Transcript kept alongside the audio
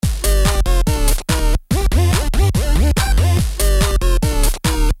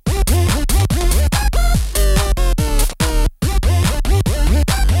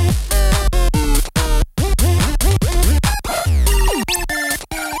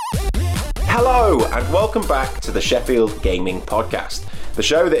Hello, and welcome back to the Sheffield Gaming Podcast, the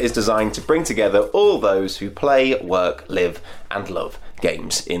show that is designed to bring together all those who play, work, live, and love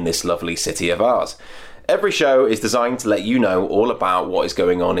games in this lovely city of ours. Every show is designed to let you know all about what is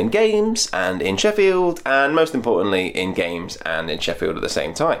going on in games and in Sheffield, and most importantly, in games and in Sheffield at the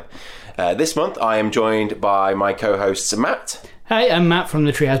same time. This month, I am joined by my co-hosts Matt. Hi, I'm Matt from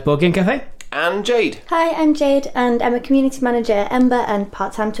the Treehouse Board Game Cafe. And Jade. Hi, I'm Jade, and I'm a community manager at Ember and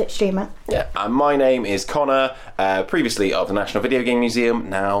part-time Twitch streamer. Yeah, and my name is Connor, previously of the National Video Game Museum,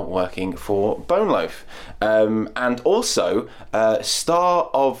 now working for Bone Loaf. And also star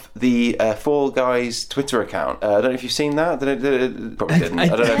of the Fall Guys Twitter account. I don't know if you've seen that. Probably didn't. I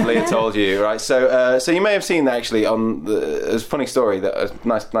don't know if Leah told you. Right. So you may have seen that actually on a funny story. That a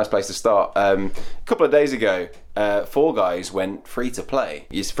nice place to start. A couple of days ago, Fall Guys went free to play.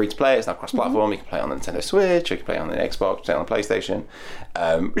 It's free to play. It's now cross-platform. You can play on the Nintendo Switch. You can play on the Xbox. Play on the PlayStation.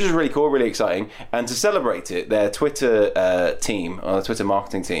 Which is really cool, really exciting. And to celebrate it, their Twitter team, or the Twitter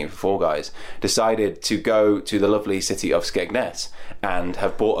marketing team for Fall Guys, decided to go to the lovely city of Skegness and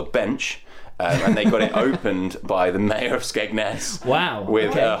have bought a bench. And they got it opened by the mayor of Skegness. Wow.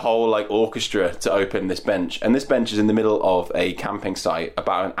 With a whole orchestra to open this bench. And this bench is in the middle of a camping site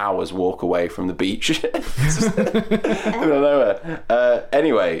about an hour's walk away from the beach. I don't know.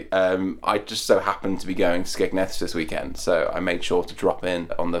 Anyway, I just so happened to be going to Skegness this weekend, so I made sure to drop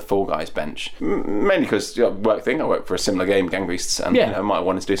in on the Fall Guys bench. Mainly because work thing. I work for a similar game, Gang Beasts, and I might have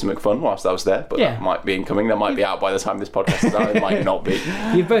wanted to do something fun whilst I was there, but that might be incoming. That might be out by the time this podcast is out. It might not be.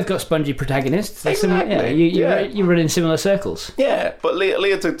 You've both got spongy protagonists. Exactly. You run in similar circles. Yeah, but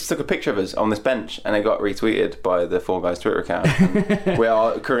Leah took a picture of us on this bench, and it got retweeted by the Fall Guys Twitter account. We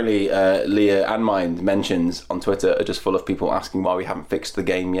are currently, Leah and mine mentions on Twitter are just full of people asking why we haven't fixed the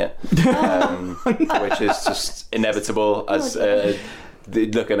game yet, which is just inevitable. As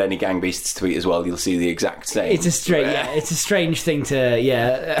look at any Gang Beasts tweet as well, you'll see the exact same. It's a strange thing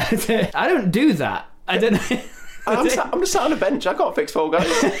to I don't do that. I don't know. I'm just sat on a bench. I can't fix Fall Guys.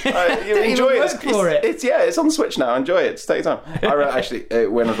 You enjoy it. It's on the Switch now. Enjoy it. Just take your time. I wrote, actually,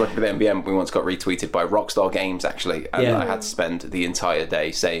 when I was working for the NBM, we once got retweeted by Rockstar Games, actually, and I had to spend the entire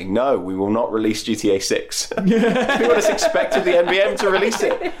day saying, no, we will not release GTA 6. Who would have expected the NBM to release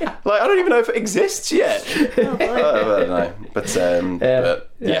it? I don't even know if it exists yet. I don't know. But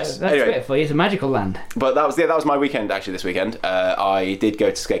yes. That's anyway, for you. It's a magical land. But that was my weekend, actually, this weekend. I did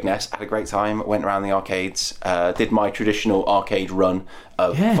go to Skegness, had a great time, went around the arcades, did my traditional arcade run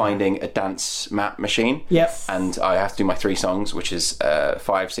of finding a dance map machine. Yep. And I have to do my 3 songs, which is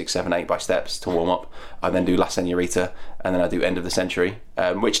 5, 6, 7, 8 by steps to warm up. I then do La Senorita, and then I do End of the Century,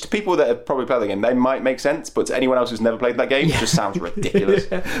 which to people that have probably played the game, they might make sense, but to anyone else who's never played that game, it just sounds ridiculous.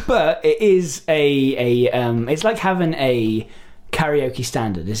 But it is it's like having a karaoke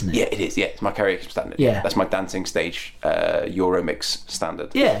standard, isn't it? Yeah, it is. Yeah, it's my karaoke standard. Yeah, that's my dancing stage Euromix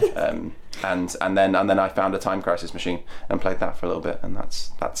standard. Yeah. And then I found a Time Crisis machine and played that for a little bit, and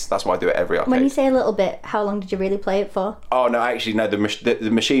that's why I do it every arcade. When you say a little bit, how long did you really play it for? Oh no, actually no. The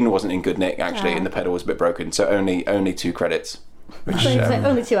machine wasn't in good nick actually, and the pedal was a bit broken, so only 2 credits. Which,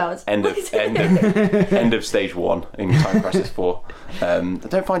 only 2 hours. End of stage 1 in Time Crisis 4. I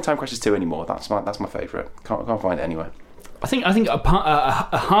don't find Time Crisis 2 anymore. That's my favourite. Can't find it anywhere. I think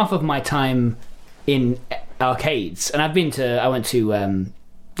a half of my time in arcades, and I went to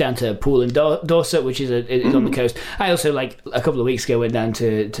down to Poole in Dorset, which is on the coast. I also a couple of weeks ago went down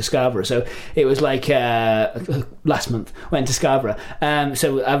to Scarborough, so it was last month went to Scarborough.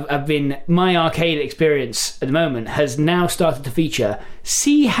 So I've been, my arcade experience at the moment has now started to feature.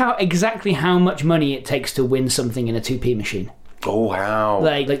 See exactly how much money it takes to win something in a 2p machine. Oh wow!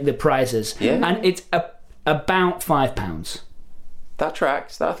 Like the prizes, and it's about £5. That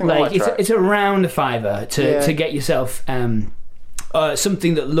tracks. I think that might track. It's around £5 to get yourself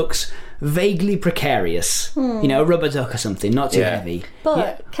something that looks vaguely precarious. A rubber duck or something, not too heavy.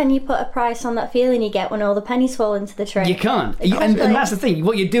 But can you put a price on that feeling you get when all the pennies fall into the tray? You can't. And that's the thing.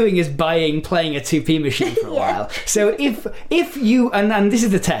 What you're doing is playing a 2p machine for a while. So if you and this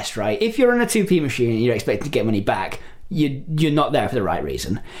is the test, right? If you're on a 2p machine and you're expecting to get money back, you're not there for the right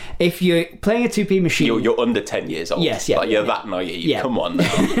reason. If you're playing a 2p machine... You're under 10 years old. Yes, yeah. You're that naive. Yeah. Come on now.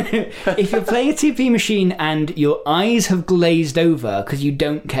 If you're playing a 2p machine and your eyes have glazed over because you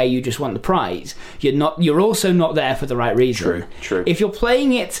don't care, you just want the prize, you're also not there for the right reason. True. If you're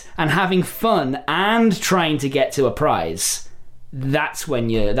playing it and having fun and trying to get to a prize, that's when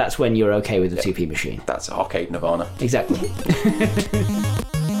you're okay with the 2p machine. That's arcade nirvana. Exactly.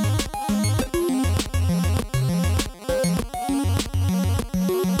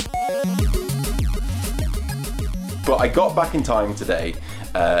 But I got back in time today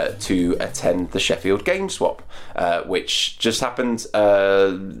to attend the Sheffield Game Swap, which just happened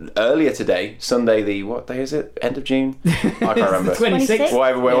earlier today, Sunday. What day is it? End of June? I can't remember. 26th.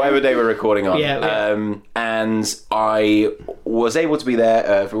 Whatever day we're recording on. Yeah. And I was able to be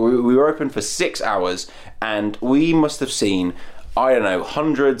there. We were open for 6 hours, and we must have seen, I don't know,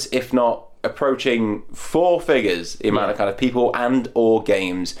 hundreds, if not approaching four figures, the amount of kind of people and or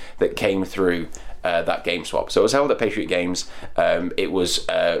games that came through that game swap. So it was held at Patriot Games. It was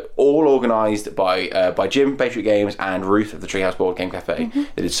all organised by Jim, Patriot Games, and Ruth of the Treehouse Board Game Cafe.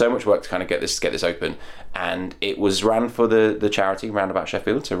 They did so much work to kind of get this open, and it was ran for the charity Roundabout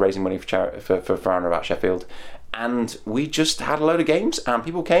Sheffield, so raising money for Roundabout Sheffield. And we just had a load of games, and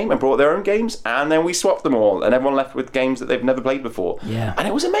people came and brought their own games, and then we swapped them all, and everyone left with games that they've never played before. Yeah, and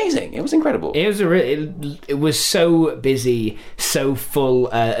it was amazing. It was incredible. It was it was so busy, so full,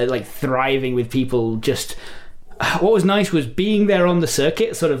 like thriving with people. Just what was nice was being there on the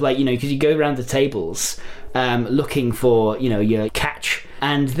circuit, sort of like, you know, because you go around the tables, looking for, you know, your catch.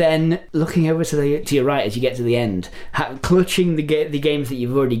 And then looking over to your right as you get to the end, clutching the games that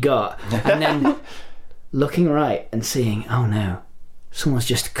you've already got, and then looking right and seeing, oh no, someone's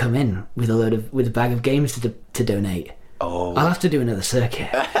just come in with a bag of games to donate. Oh, I'll have to do another circuit.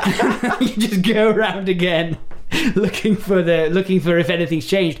 You just go around again, looking for if anything's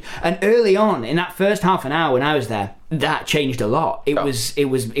changed. And early on in that first half an hour when I was there, that changed a lot. It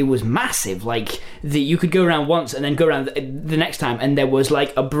was massive. Like you could go around once and then go around the next time, and there was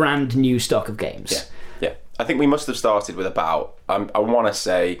like a brand new stock of games. Yeah. I think we must have started with about I want to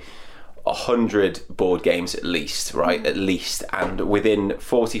say 100 board games at least, right? At least. And within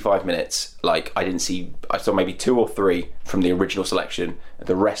 45 minutes, like I saw maybe 2 or 3 from the original selection.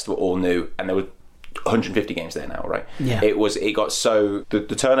 The rest were all new, and there were 150 games there now, right? Yeah. It got so the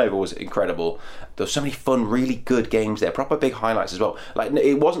turnover was incredible. There was so many fun, really good games there, proper big highlights as well. Like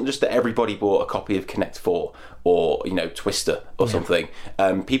it wasn't just that everybody bought a copy of Connect 4 or, you know, Twister or something.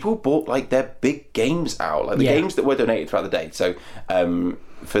 People bought like their big games out, like the games that were donated throughout the day. So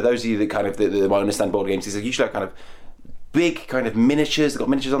for those of you that kind of that might understand board games, these are usually like kind of big kind of miniatures. They've got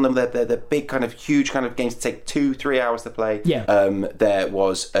miniatures on them. They're big kind of huge kind of games that take 2-3 hours to play. Yeah. There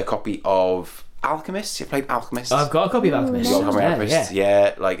was a copy of Alchemist. You played Alchemist? I've got a copy of Alchemist.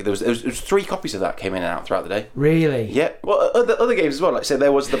 Yeah, like there was 3 copies of that came in and out throughout the day. Really? Yeah. Well, other games as well. Like, so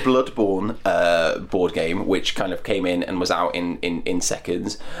there was the Bloodborne board game, which kind of came in and was out in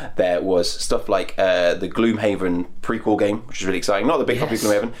seconds. There was stuff like the Gloomhaven prequel game, which is really exciting. Not the big copy of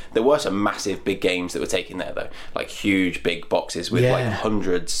Gloomhaven. There were some massive big games that were taken there though, like huge big boxes with like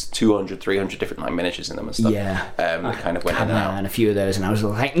hundreds, 200, 300 different like miniatures in them and stuff. Yeah. That kind of went in and out. And a few of those, and I was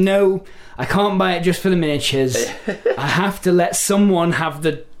like, no, I can't buy it just for the miniatures. I have to let someone have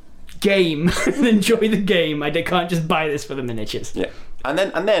the game and enjoy the game. I can't just buy this for the miniatures. Yeah, and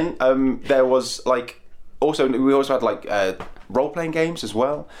then there was like we also had like role-playing games as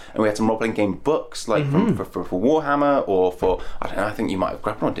well, and we had some role-playing game books like for Warhammer or for, I don't know, I think you might have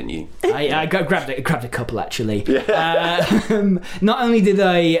grabbed one, didn't you? I grabbed a couple actually. Not only did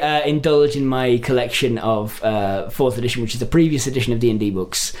I indulge in my collection of 4th edition, which is the previous edition of D&D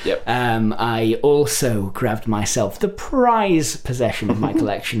books, I also grabbed myself the prize possession of my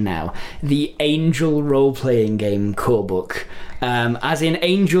collection now, the Angel role-playing game core book, as in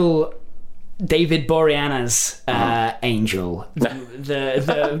Angel David Boreanaz's Angel,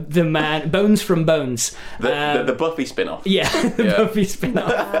 the man, Bones from Bones, the Buffy spin-off. Buffy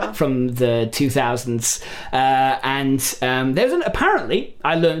spin-off from the 2000s, and there's apparently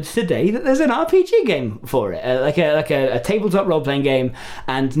I learned today that there's an RPG game for it, like a tabletop role-playing game.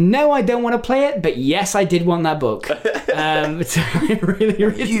 And no, I don't want to play it, but yes, I did want that book.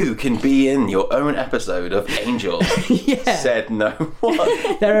 Really, you can be in your own episode of Angel. Said no one.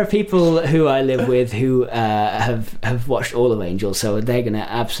 There are people who I live with who have watched all of Angel, so they're going to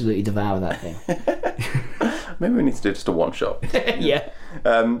absolutely devour that thing. Maybe we need to do just a one-shot. Yeah.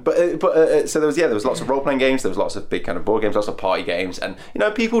 So there was lots of role-playing games, there was lots of big kind of board games, lots of party games, and you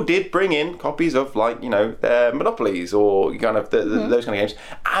know, people did bring in copies of like, you know, Monopolies or kind of those kind of games,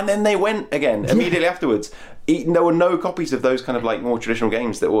 and then they went again immediately afterwards. There were no copies of those kind of like more traditional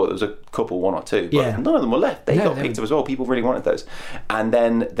games. There was a couple, 1 or 2, but none of them were left. They got picked up as well. People really wanted those. And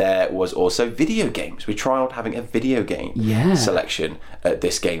then there was also video games. We trialled having a video game selection at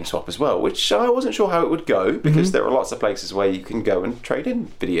this game swap as well, which I wasn't sure how it would go, because there are lots of places where you can go and trade in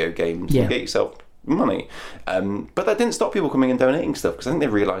video games and get yourself money. But that didn't stop people coming and donating stuff, because I think they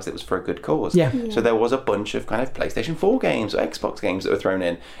realised it was for a good cause. Yeah. So there was a bunch of kind of PlayStation 4 games or Xbox games that were thrown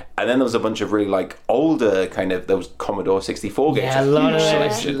in, and then there was a bunch of really like older kind of those Commodore 64 games. Yeah, a lot of Huge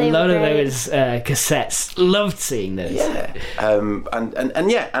those, selection. a lot of great. those cassettes. Loved seeing those. Yeah,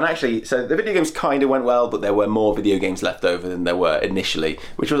 and actually, so the video games kind of went well, but there were more video games left over than there were initially,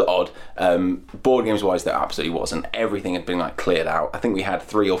 which was odd. Board games wise, there absolutely wasn't. Everything had been like cleared out. I think we had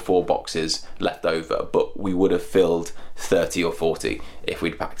 3 or 4 boxes left over, but we would have filled 30 or 40 if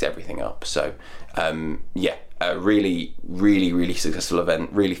we'd packed everything up. So a really, really, really successful event,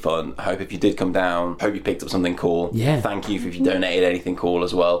 really fun. I hope if you did come down, hope you picked up something cool. Yeah. Thank you if you donated anything cool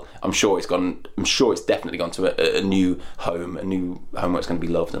as well. I'm sure it's definitely gone to a new home where it's going to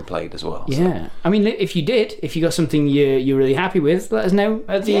be loved and played as well. Yeah, I mean, if you got something you're really happy with, let us know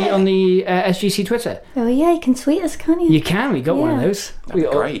on the SGC Twitter. Oh yeah, you can tweet us, can't you? You can. We got one of Yeah. those. That'd be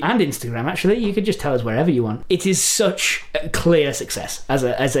great. And Instagram, actually. You could just tell us wherever you want. It is such a clear success as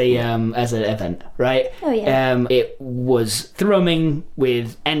an event, right? Oh, yeah. It was thrumming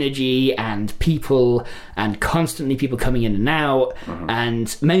with energy and people, and constantly people coming in and out,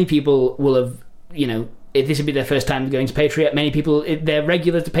 and many people will have, if this would be their first time going to Patriot, many people, they're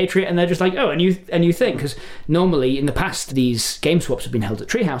regular to Patriot, and they're just like, oh, a new thing. Because normally in the past, these game swaps have been held at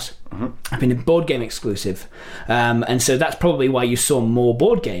Treehouse. I've been a board game exclusive. And so that's probably why you saw more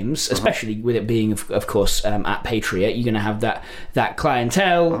board games, especially with it being, of course, at Patriot. You're going to have that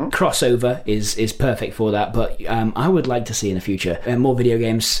clientele. Crossover is perfect for that. But I would like to see in the future more video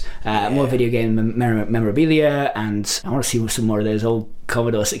games, more video game memorabilia, and I want to see some more of those old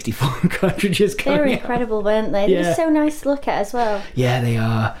Commodore 64 cartridges They coming were out. incredible, weren't they? They Yeah. were so nice to look at as well. Yeah, they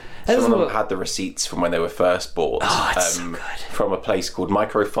are. Some of them had the receipts from when they were first bought. Oh, it's so good. From a place called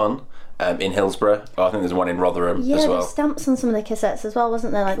Microfun in Hillsborough. Oh, I think there's one in Rotherham Yeah, as there's well. stamps on some of the cassettes as well,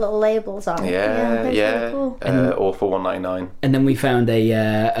 wasn't there? Like little labels on. Yeah, they were really cool. All for $1.99. And then we found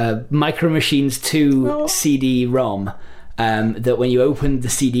a Micro Machines 2 CD-ROM. That when you opened the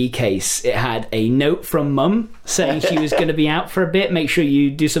CD case, it had a note from Mum saying she was going to be out for a bit. Make sure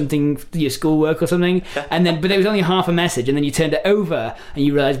you do something for your schoolwork or something. But there was only half a message, and then you turned it over and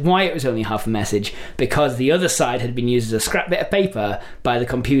you realised why it was only half a message, because the other side had been used as a scrap bit of paper by the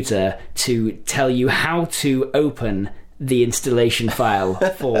computer to tell you how to open the installation file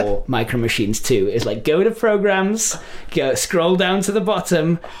for Micro Machines 2. Is like, go to programs, scroll down to the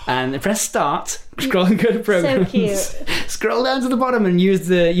bottom and press start, scroll and go to programs. So cute. Scroll down to the bottom and use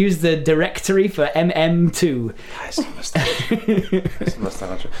the directory for MM2. That's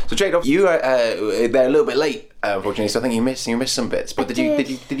nostalgia. So Jade, you they're a little bit late, unfortunately. So I think you missed some bits. But did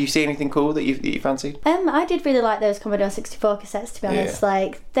you see anything cool that you fancied? I did really like those Commodore 64 cassettes, to be honest. Yeah.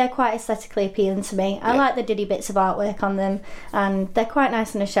 Like, they're quite aesthetically appealing to me. I like the diddy bits of artwork on them, and they're quite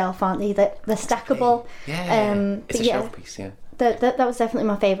nice on a shelf, aren't they? They're stackable. Yeah, it's a shelf piece. Yeah. That was definitely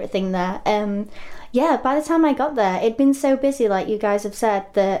my favourite thing there. By the time I got there, it'd been so busy, like you guys have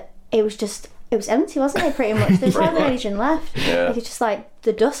said, that it was empty, wasn't it, pretty much? There's hardly anything left. Yeah. Like, it's just like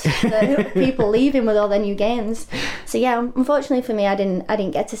the dust that people leaving with all their new games. So yeah, unfortunately for me, I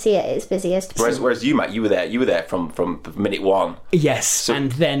didn't get to see it as busy as. Whereas you, Matt, you were there from minute one. Yes,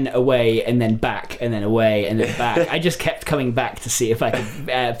 and then away, and then back, and then away, and then back. I just kept coming back to see if I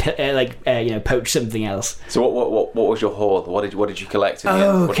could, poach something else. So what was your haul? What did you collect? In the end?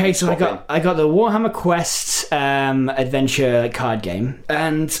 Oh, What did okay. you So swap I got the Warhammer Quest adventure card game,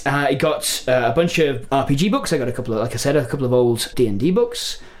 and I got a bunch of RPG books. I got a couple of old D&D books,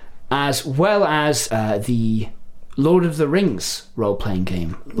 as well as the Lord of the Rings role-playing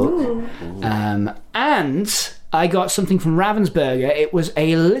game book. And I got something from Ravensburger. It was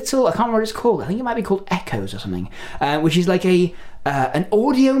a little, I can't remember what it's called. I think it might be called Echoes or something, which is like an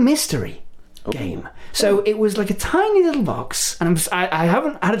audio mystery game. So it was like a tiny little box, and I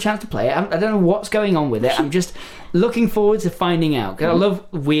haven't had a chance to play it. I don't know what's going on with it. I'm just looking forward to finding out, because I love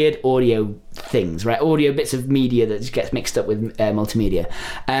weird audio things, right? Audio bits of media that just gets mixed up with multimedia.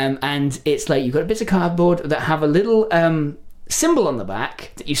 And it's like you've got bits of cardboard that have a little symbol on the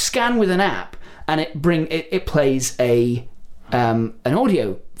back that you scan with an app, and it plays an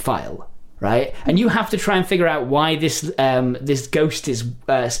audio file. Right, and you have to try and figure out why this ghost is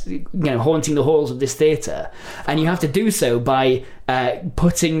haunting the halls of this theatre, and you have to do so by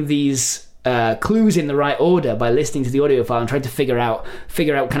putting these clues in the right order by listening to the audio file and trying to figure out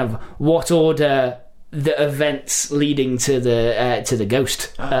kind of what order the events leading to the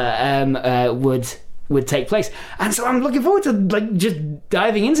ghost would take place. And so I'm looking forward to just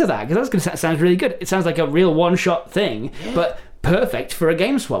diving into that, because that's going to sound really good. It sounds like a real one-shot thing, but perfect for a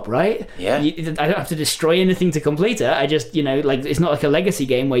game swap, right? Yeah. I don't have to destroy anything to complete it. I just, like, it's not like a legacy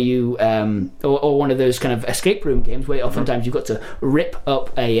game where you, or one of those kind of escape room games where oftentimes you've got to rip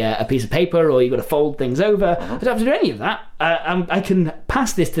up a piece of paper or you've got to fold things over. I don't have to do any of that. I can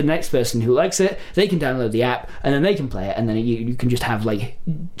pass this to the next person who likes it. They can download the app and then they can play it, and then you can just have like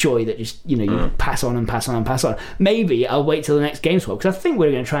joy that just you pass on and pass on and pass on. Maybe I'll wait till the next game swap because I think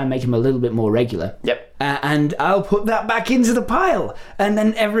we're going to try and make him a little bit more regular. Yep. And I'll put that back into the pile, and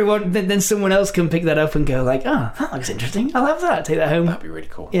then then someone else can pick that up and go like, oh, that looks interesting. I'll have that. Take that home. That'd be really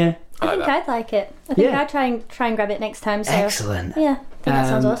cool. Yeah. I think I'd like it. I think I'd try and grab it next time. So. Excellent. Yeah, I think that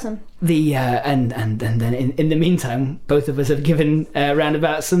sounds awesome. The and then in the meantime, both of us have given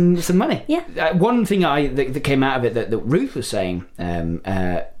roundabout some money. Yeah. One thing that came out of it that Ruth was saying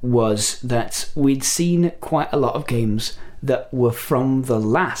was that we'd seen quite a lot of games that were from the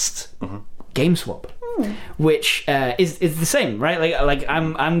last game swap. Which is the same, right? Like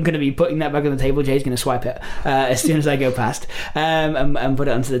I'm going to be putting that back on the table. Jay's going to swipe it as soon as I go past and put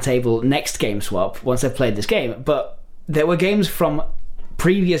it onto the table next game swap once I've played this game. But there were games from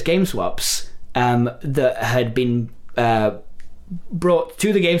previous game swaps that had been brought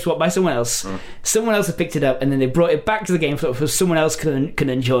to the game swap by someone else. Someone else had picked it up and then they brought it back to the game swap so someone else can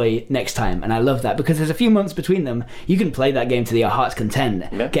enjoy next time. And I love that because there's a few months between them. You can play that game to your heart's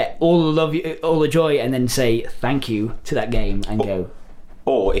content, get all the love, all the joy, and then say thank you to that game and go.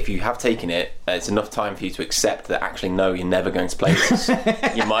 Or if you have taken it, it's enough time for you to accept that actually, no, you're never going to play this.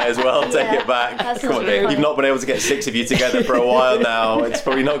 You might as well take it back. Come on, you've not been able to get 6 of you together for a while now. It's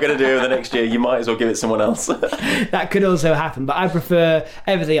probably not going to do the next year. You might as well give it someone else. That could also happen, but I prefer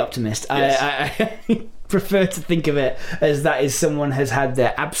ever the optimist. Yes. I prefer to think of it as that is someone has had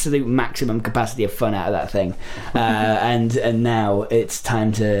their absolute maximum capacity of fun out of that thing, and now it's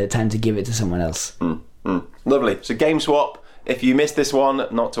time to give it to someone else. Lovely. So game swap. If you missed this one,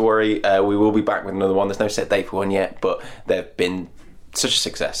 not to worry, we will be back with another one. There's no set date for one yet, but they've been such a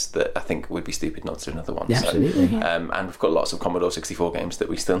success that I think it would be stupid not to do another one. Yeah, absolutely. And we've got lots of Commodore 64 games that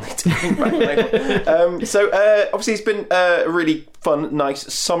we still need to bring back later. Obviously it's been a really fun,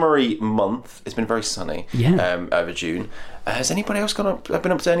 nice, summery month. It's been very sunny over June. Has anybody else been up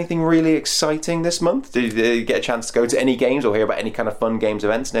to anything really exciting this month? Did you get a chance to go to any games or hear about any kind of fun games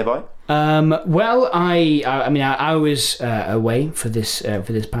events nearby? Well, I was away for this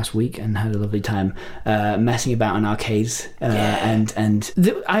past week and had a lovely time messing about on arcades. I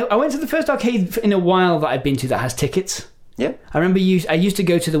went to the first arcade in a while that I've been to that has tickets. Yeah, I remember I used to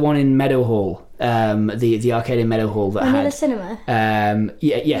go to the one in Meadowhall, the arcade in Meadowhall that had the cinema.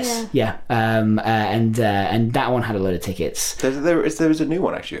 And that one had a load of tickets. There was a new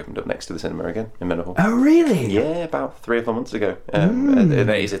one actually opened up next to the cinema again in Meadowhall. Oh really? Yeah, about 3 or 4 months ago. And it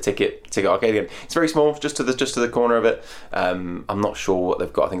is a ticket arcade again. It's very small, just to the corner of it. I'm not sure what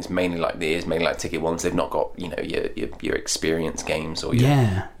they've got. I think it's mainly like ticket ones. They've not got your experience games or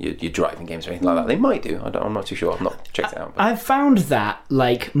your driving games or anything like that. They might do. I'm not too sure. I've not checked it out. But I've found that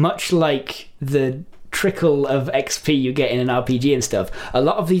much like the trickle of XP you get in an RPG and stuff, a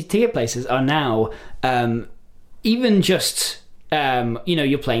lot of these ticket places are now even just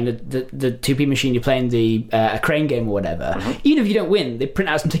you're playing the 2p machine, you're playing a crane game or whatever. Even if you don't win, they print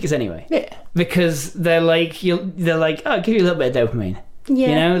out some tickets anyway. Yeah, because they're like, oh, I'll give you a little bit of dopamine.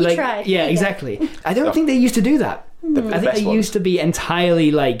 Yeah, you try. Yeah, exactly. I don't think they used to do that. I think they used to be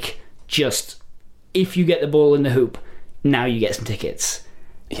entirely like just if you get the ball in the hoop, now you get some tickets.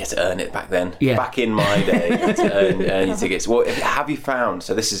 You had to earn it back then. Yeah. Back in my day, you had to earn your tickets. Well, have you found...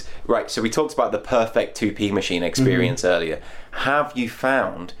 So this is... Right, so we talked about the perfect 2p machine experience earlier. Have you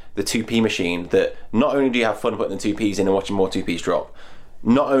found the 2p machine that not only do you have fun putting the 2ps in and watching more 2ps drop,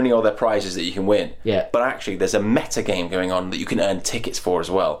 not only are there prizes that you can win, but actually there's a meta game going on that you can earn tickets for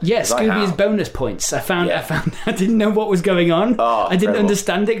as well. Yeah, Scooby's bonus points. I found I didn't know what was going on. I didn't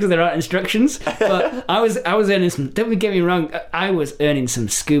understand it because there aren't instructions. But I was earning some. Don't get me wrong. I was earning some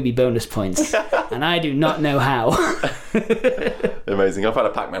Scooby bonus points, and I do not know how. Amazing. I've had a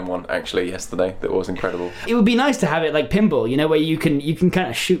Pac-Man one actually yesterday that was incredible. It would be nice to have it like pinball, where you can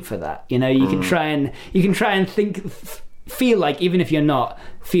kind of shoot for that. You can try and think. Feel like, even if you're not,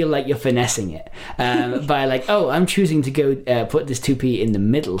 feel like you're finessing it by like, oh, I'm choosing to go put this 2p in the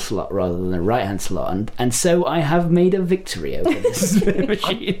middle slot rather than the right hand slot, and so I have made a victory over this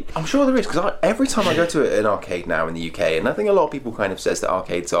machine. I'm sure there is, because every time I go to an arcade now in the UK, and I think a lot of people kind of says that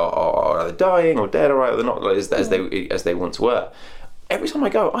arcades are either dying or dead, or they're not as they once were. every time I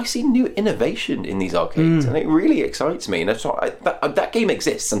go, I see new innovation in these arcades, and it really excites me. And that's why that game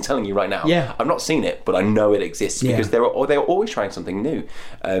exists. I'm telling you right now. Yeah. I've not seen it, but I know it exists because they're always trying something new.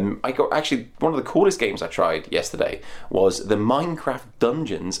 I got actually one of the coolest games I tried yesterday was the Minecraft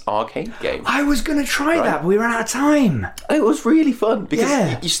Dungeons arcade game. I was going to try that, but we ran out of time. It was really fun because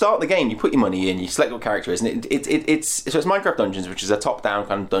Yeah. you start the game, you put your money in, you select what character is, and it's Minecraft Dungeons, which is a top-down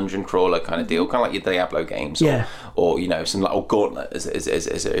kind of dungeon crawler kind of deal, kind of like your Diablo games, or you know, some like Gauntlet is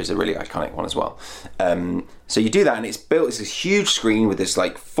a really iconic one as well. So you do that, and it's this huge screen with this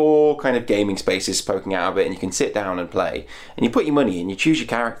like 4 kind of gaming spaces poking out of it, and you can sit down and play, and you put your money in, you choose your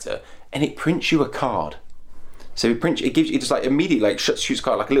character, and it prints you a card. So it gives you just like immediately like shoots a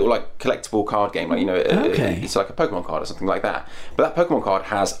card, like a little like collectible card game, like, you know, it's like a Pokemon card or something like that. But that Pokemon card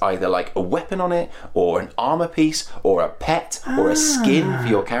has either like a weapon on it, or an armor piece, or a pet, or a skin for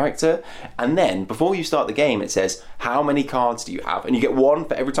your character. And then before you start the game, it says how many cards do you have, and you get one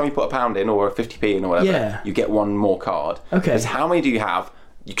for every time you put £1 in or a 50p in or whatever. Yeah. You get one more card. Okay. It's how many do you have.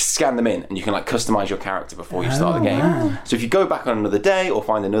 You can scan them in, and you can like customize your character before you start the game. Wow. So if you go back on another day or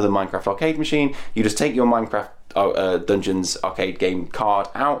find another Minecraft arcade machine, you just take your Minecraft Dungeons arcade game card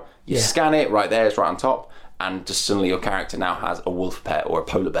out, you scan it, right there, it's right on top, and just suddenly your character now has a wolf pet or a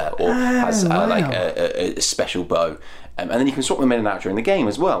polar bear, or has like a special bow. And then you can swap them in and out during the game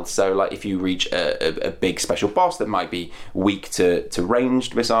as well. So like if you reach a big special boss that might be weak to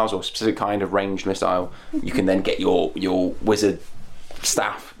ranged missiles or a specific kind of ranged missile, you can then get your wizard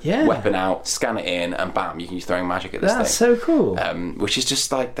staff weapon out, scan it in, and bam, you can use throwing magic at this thing. That's so cool. Which is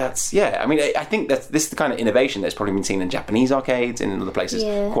just like, I mean, I think this is the kind of innovation that's probably been seen in Japanese arcades and in other places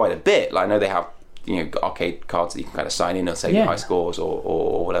quite a bit. Like I know they have, you know, arcade cards that you can kind of sign in or save your high scores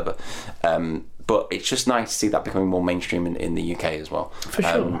or whatever. But it's just nice to see that becoming more mainstream in the UK as well. For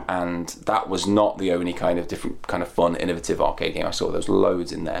sure. And that was not the only kind of different kind of fun, innovative arcade game I saw. There was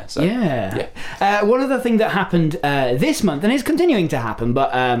loads in there. So, one other thing that happened this month, and is continuing to happen,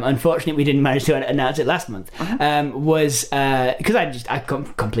 but unfortunately we didn't manage to announce it last month, was because I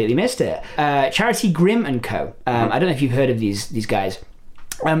completely missed it. Charity Grimm and Co. I don't know if you've heard of these guys.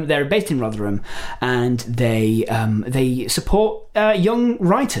 They're based in Rotherham, and they support young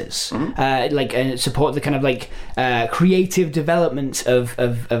writers, support the kind of like creative development of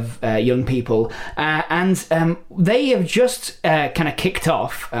young people, and they have just kind of kicked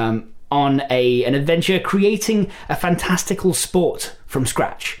off on an adventure creating a fantastical sport from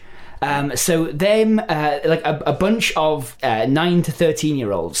scratch. So them, like a bunch of 9 to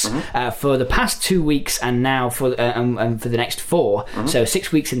 13-year-olds for the past 2 weeks, and now for the next 4, so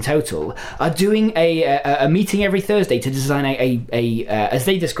 6 weeks in total, are doing a meeting every Thursday to design a as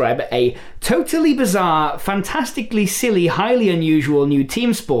they describe it, a totally bizarre, fantastically silly, highly unusual new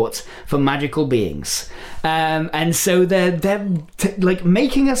team sport for magical beings. And so they're like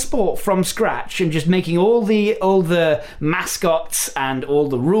making a sport from scratch and just making all the mascots and all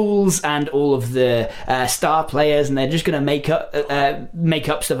the rules and all of the star players, and they're just going to make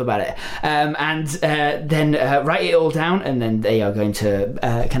up stuff about it, and then write it all down, and then they are going to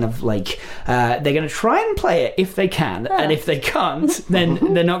kind of like they're going to try and play it if they can, and if they can't,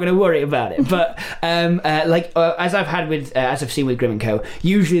 then they're not going to worry about it. But as I've had with as I've seen with Grimm & Co,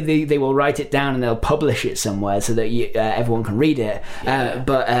 usually they will write it down and they'll publish it somewhere so that everyone can read it.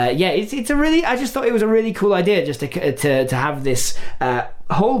 It's a really, I just thought it was a really cool idea just to have this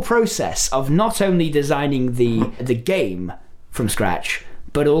whole process of not only designing the game from scratch,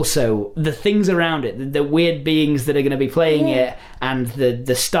 but also the things around it, the weird beings that are going to be playing it, and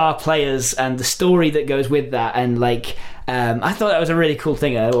the star players and the story that goes with that. And like I thought that was a really cool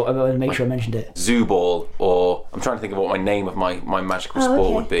thing. I want to make sure I mentioned it. Zoo Ball, or I'm trying to think of what my name of my magical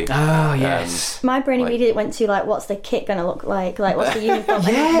sport would be. Oh yes. My brain immediately went to like, what's the kit going to look like? Like, what's the uniform?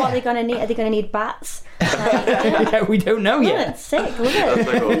 Like, what are they going to need? Are they going to need bats? We don't know yet. That's sick. Love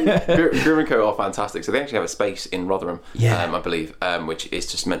it. That's so cool. Grimm & Co are fantastic. So they actually have a space in Rotherham, I believe, which is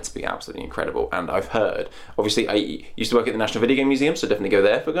just meant to be absolutely incredible. And I've heard, obviously, I used to work at the National Video Game Museum, so definitely go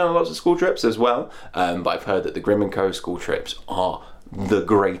there for going on lots of school trips as well. But I've heard that the Grimm & Co school trips are the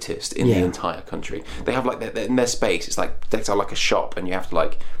greatest in the entire country. They have like in their space, it's like decked out like a shop, and you have to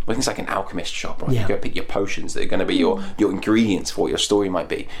like, I think it's like an alchemist shop, right? You go pick your potions that are going to be your ingredients for what your story might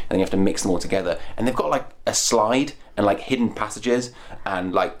be, and then you have to mix them all together. And they've got like a slide and like hidden passages,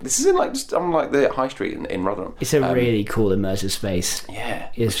 and like this is in like just on like the high street in Rotherham. It's a really cool immersive space.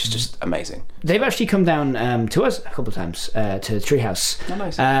 Which is just amazing. They've actually come down to us a couple of times to Treehouse. Oh,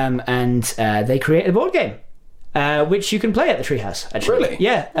 nice. And they created a board game. Which you can play at the Treehouse, actually. Really?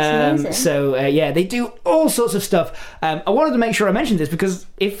 Yeah. So they do all sorts of stuff. I wanted to make sure I mentioned this because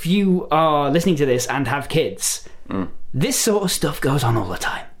if you are listening to this and have kids, this sort of stuff goes on all the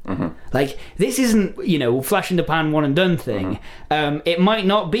time. Like, this isn't, flash in the pan, one and done thing. It might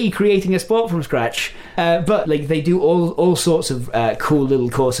not be creating a sport from scratch, but like they do all sorts of cool little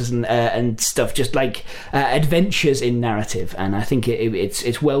courses and stuff, just like adventures in narrative. And I think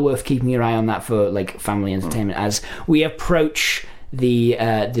it's well worth keeping your eye on that for like family entertainment as we approach the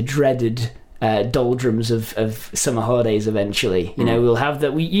dreaded doldrums of summer holidays. Eventually, we'll have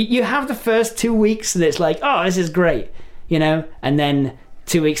that. You have the first 2 weeks, and it's like, oh, this is great, and then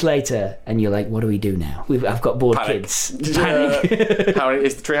 2 weeks later, and you're like, what do we do now? I've got bored kids. Panic. How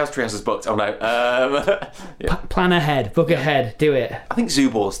is the Treehouse? Treehouse is booked. Oh no. Plan ahead, book ahead, do it. I think zoo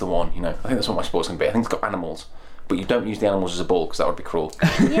ball's the one. I think that's what my sport's going to be. I think it's got animals, but you don't use the animals as a ball because that would be cruel.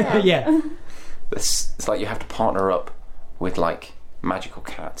 Yeah. It's like you have to partner up with like magical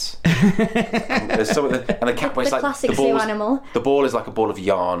cats. And there's some of the, and the cat plays like classic zoo animal. The ball is like a ball of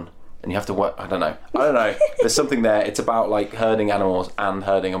yarn. And you have to work. I don't know. There's something there. It's about like herding animals and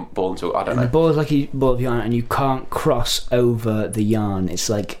herding a ball into. I don't know. The ball is like a ball of yarn, and you can't cross over the yarn. It's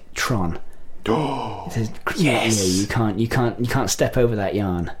like Tron. Yes. Yeah, you can't step over that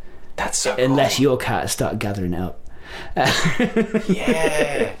yarn. That's so cool. Unless your cat start gathering it up.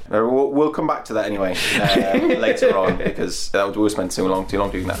 Yeah. We'll come back to that anyway later on because we'll spend too long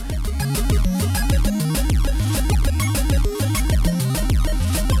doing that.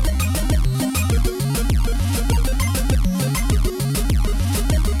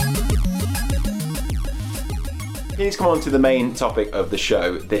 We need to come on to the main topic of the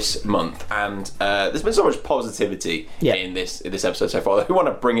show this month, and there's been so much positivity in this episode so far that we want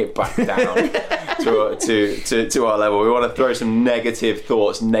to bring it back down to our level. We want to throw some negative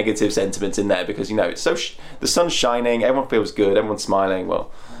thoughts, negative sentiments in there because it's so the sun's shining, everyone feels good, everyone's smiling.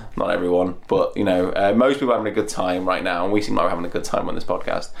 Well, not everyone, but most people are having a good time right now, and we seem like we're having a good time on this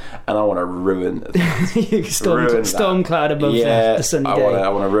podcast. And I want to ruin that. Storm cloud above the sunny day. I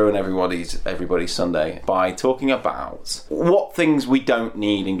want to ruin everybody's Sunday by talking about what things we don't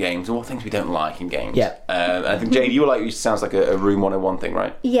need in games and what things we don't like in games. Yeah. I think Jade, you were like, it sounds like a Room 101 thing,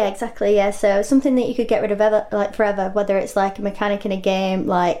 right? Yeah, exactly. Yeah, so something that you could get rid of forever, whether it's like a mechanic in a game,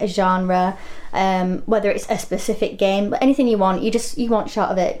 like a genre. Whether it's a specific game, but anything you want, you want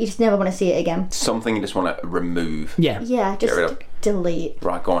shot of it. You just never want to see it again. Something you just want to remove. Yeah, just delete.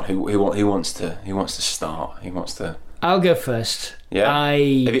 Right, go on. Who wants to start? Who wants to? I'll go first. Yeah.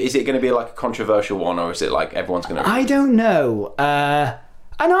 Is it going to be like a controversial one, or is it like everyone's going to? I don't know. I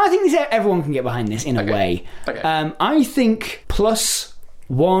think everyone can get behind this in a way. Okay. I think plus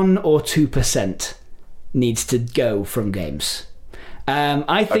 1 or 2% needs to go from games.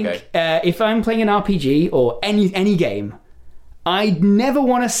 I think if I'm playing an RPG or any game, I'd never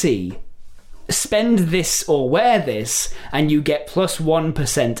want to see spend this or wear this and you get plus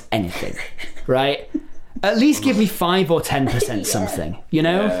 1% anything, right? At least give me 5 or 10% something,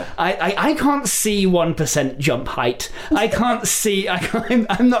 Yeah. I can't see 1% jump height.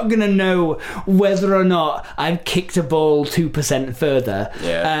 I'm not going to know whether or not I've kicked a ball 2% further.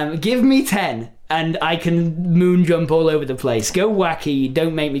 Yeah. Give me 10. And I can moon jump all over the place. Go wacky,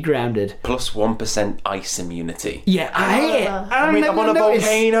 don't make me grounded. Plus 1% ice immunity. Yeah, I hate it. I'm on a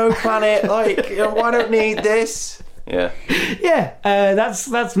volcano planet. Like, I don't need this. Yeah. Yeah, that's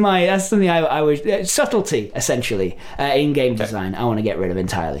something I would subtlety essentially in game design. I want to get rid of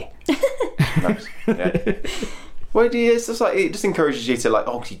entirely. Nice. Yeah. Well, it's just like it just encourages you to like,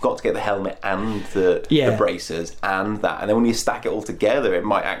 you've got to get the helmet and the bracers and that, and then when you stack it all together, it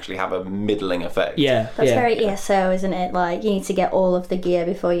might actually have a middling effect. Yeah, that's very ESO, isn't it? Like you need to get all of the gear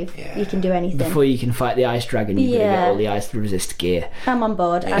before you can do anything. Before you can fight the ice dragon, you've got to get all the ice resist gear. I'm on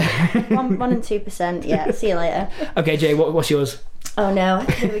board. 1 and 2%. Yeah. See you later. Okay, Jay, what's yours? Oh no,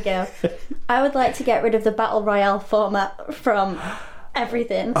 here we go. I would like to get rid of the battle royale format from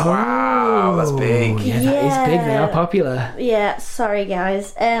everything. Wow, that's big. Yeah, that is big. They are popular. Yeah, sorry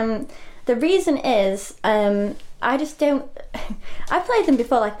guys. The reason is I just don't. I've played them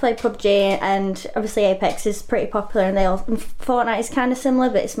before, like played PUBG, and obviously Apex is pretty popular, and Fortnite is kind of similar,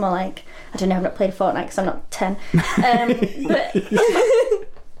 but it's more like, I don't know, I've not played Fortnite because I'm not 10. But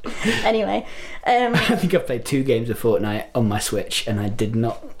anyway, I think I've played 2 games of Fortnite on my Switch, and I did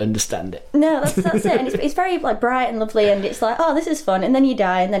not understand it. No, that's it. And it's very like bright and lovely, and it's like, oh, this is fun, and then you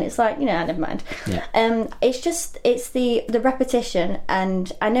die, and then it's like, never mind. Yeah. It's the repetition,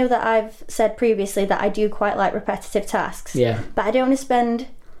 and I know that I've said previously that I do quite like repetitive tasks. Yeah. But I don't want to spend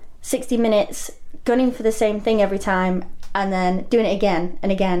 60 minutes gunning for the same thing every time, and then doing it again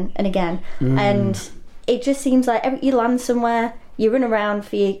and again and again, and it just seems like you land somewhere, you run around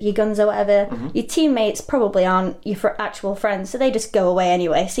for your guns or whatever. Your teammates probably aren't your actual friends, so they just go away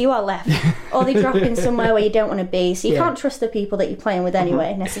anyway. So you are left, or they drop in somewhere where you don't want to be. So you can't trust the people that you're playing with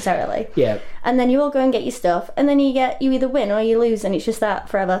anyway, necessarily. Yeah. And then you all go and get your stuff, and then you either win or you lose, and it's just that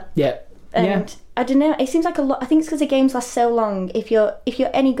forever. Yeah. And I don't know. It seems like a lot. I think it's because the games last so long. If you're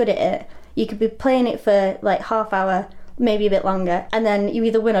any good at it, you could be playing it for like half hour, maybe a bit longer, and then you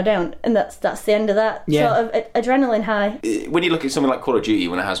either win or don't, and that's the end of that sort of adrenaline high. When you look at something like Call of Duty,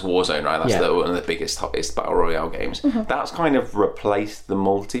 when it has Warzone, right, that's one of the biggest, hottest battle royale games. That's kind of replaced the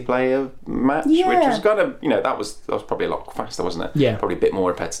multiplayer match, which was kind of, that was probably a lot faster, wasn't it? Yeah, probably a bit more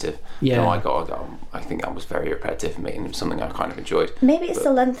repetitive. Yeah, I think that was very repetitive for me, and it was something I kind of enjoyed. Maybe it's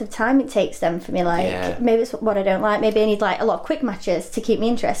the length of time it takes them for me. Like maybe it's what I don't like. Maybe I need like a lot of quick matches to keep me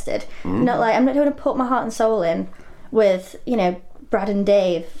interested. Not like I'm not going to put my heart and soul in with Brad and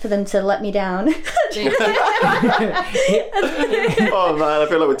Dave for them to let me down. Oh man, I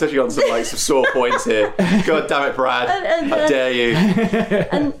feel like we're touching on some sore points here. God damn it, Brad! How dare you?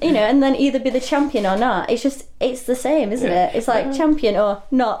 And and then either be the champion or not. It's the same, isn't it? It's like champion or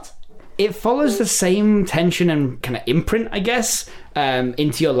not. It follows the same tension and kind of imprint, I guess,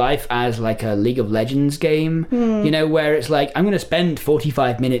 into your life as like a League of Legends game. Where it's like, I'm going to spend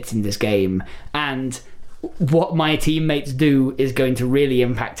 45 minutes in this game, and what my teammates do is going to really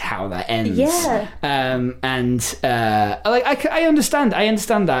impact how that ends. Yeah. I understand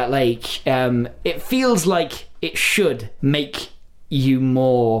that. Like, it feels like it should make you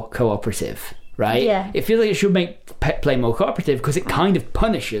more cooperative, right? Yeah. It feels like it should make play more cooperative because it kind of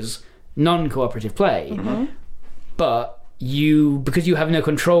punishes non-cooperative play. But because you have no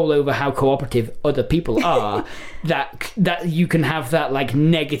control over how cooperative other people are, that you can have that like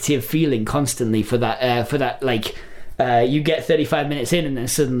negative feeling constantly for that you get 35 minutes in and then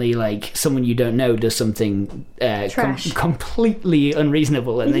suddenly like someone you don't know does something completely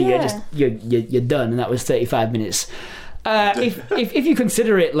unreasonable, and then you're done, and that was 35 minutes. If you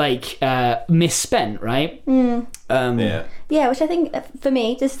consider it like misspent, right? Yeah, which I think for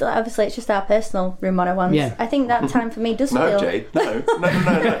me, just obviously it's just our personal Room 101s. Yeah. I think that time for me does No, feel... Jade, no.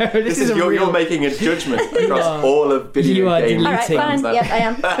 This is you're making a judgment across all of video games. All right, fine. Yep, I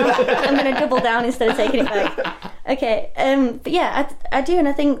am. I'm going to double down instead of taking it back. Okay, but yeah, I do, and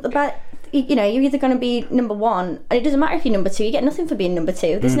I think about... you're either going to be number one, and it doesn't matter if you're number two. You get nothing for being number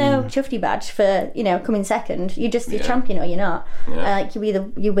two. There's no chuffy badge for coming second. You're just your champion or you're not. Like you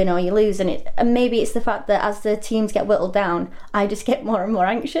win or you lose, and maybe it's the fact that as the teams get whittled down, I just get more and more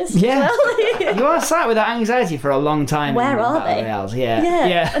anxious. Yeah, you are sat with that anxiety for a long time. Where are they?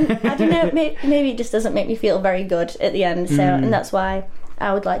 Yeah. And I don't know. Maybe it just doesn't make me feel very good at the end. So, and that's why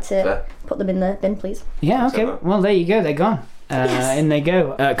I would like to put them in the bin, please. Yeah. Okay. Well, there you go. They're gone. In they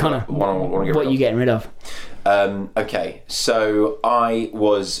go. Connor, what are you getting rid of? Okay, so I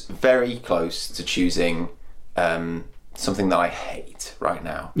was very close to choosing something that I hate right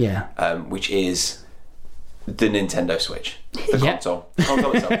now. Yeah. Which is the Nintendo Switch. The console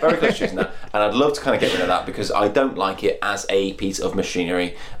itself. Very close to choosing that. And I'd love to kind of get rid of that because I don't like it as a piece of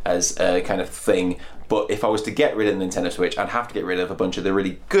machinery, as a kind of thing. But if I was to get rid of the Nintendo Switch, I'd have to get rid of a bunch of the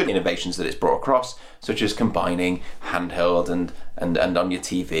really good innovations that it's brought across, such as combining handheld and on your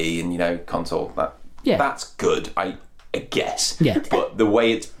TV and console. That's good, I guess. Yeah. But the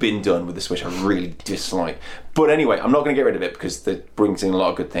way it's been done with the Switch, I really dislike. But anyway, I'm not going to get rid of it because it brings in a lot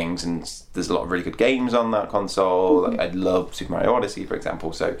of good things, and there's a lot of really good games on that console. Like, I love Super Mario Odyssey, for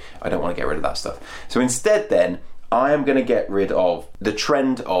example, so I don't want to get rid of that stuff. So instead, then, I am going to get rid of the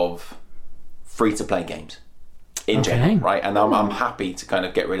trend of free-to-play games in general, right? And I'm happy to kind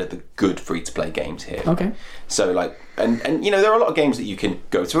of get rid of the good free-to-play games here. Okay. So like, and there are a lot of games that you can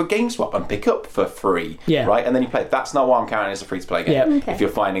go to a GameSwap and pick up for free, right? And then you play. That's not what I'm counting as a free-to-play game. Yeah. Okay. If you're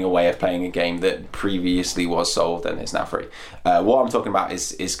finding a way of playing a game that previously was sold and is now free. What I'm talking about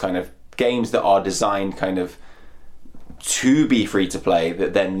is kind of games that are designed kind of to be free-to-play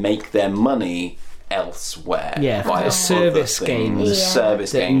that then make their money elsewhere. Yeah, via service games.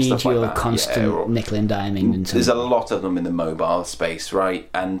 Service that games, need stuff your like that. constant nickel and diming. And there's a lot of them in the mobile space, right?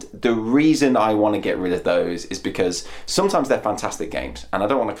 And the reason I want to get rid of those is because sometimes they're fantastic games, and I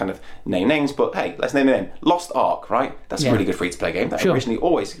don't want to kind of name names, but hey, let's name a name. Lost Ark, right? That's a really good free-to-play game. That originally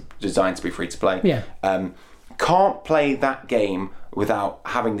always designed to be free-to-play. Yeah. Can't play that game without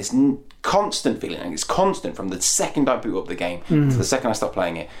having this constant feeling, and it's constant from the second I boot up the game to the second I stop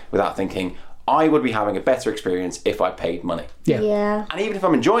playing it, without thinking, I would be having a better experience if I paid money. Yeah. And even if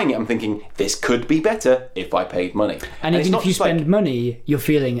I'm enjoying it, I'm thinking, this could be better if I paid money. And it's even not if you just like, spend money, you're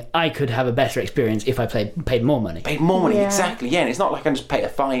feeling, I could have a better experience if I paid more money. paid more money, Yeah. exactly, yeah. And it's not like I can just pay a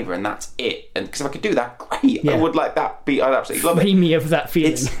 £5 and that's it. And because if I could do that, great. Yeah. I would like that. I'd absolutely love it. Free me of that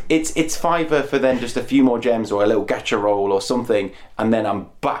feeling. It's £5 for then just a few more gems or a little gacha roll or something, and then I'm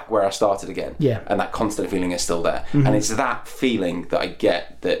back where I started again. Yeah. And that constant feeling is still there. And it's that feeling that I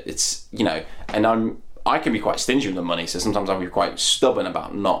get that it's, you know, and I can be quite stingy with the money, so sometimes I'll be quite stubborn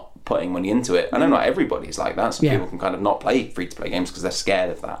about not putting money into it. I know not everybody's like that. Some people can kind of not play free-to-play games because they're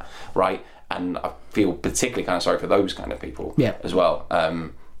scared of that, right? And I feel particularly kind of sorry for those kind of people as well,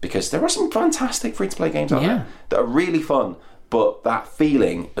 because there are some fantastic free-to-play games out there that are really fun, but that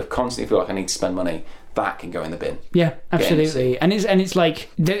feeling of constantly feel like I need to spend money, that can go in the bin. Yeah, absolutely. And it's like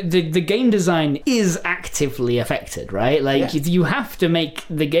the game design is actively affected, right? Like you have to make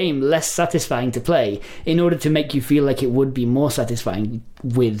the game less satisfying to play in order to make you feel like it would be more satisfying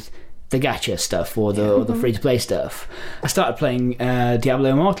with the gacha stuff or the free to play stuff. I started playing Diablo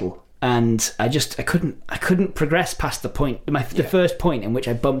Immortal, and I couldn't progress past the point, the first point in which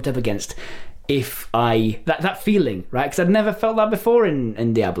I bumped up against that feeling, right? Because I'd never felt that before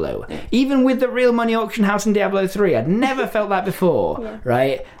in Diablo. Even with the real money auction house in Diablo 3, I'd never felt that before,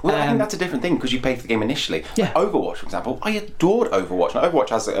 right? Well, I think that's a different thing because you paid for the game initially. Yeah. Like Overwatch, for example, I adored Overwatch. And Overwatch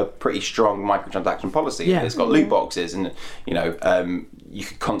has a pretty strong microtransaction policy. Yeah. It's got loot boxes, and you know, you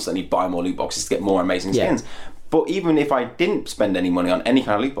could constantly buy more loot boxes to get more amazing skins. But even if I didn't spend any money on any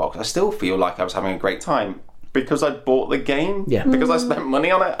kind of loot box, I still feel like I was having a great time. Because I bought the game, because I spent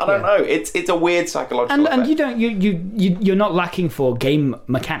money on it. I don't know. It's a weird psychological effect. And you're not lacking for game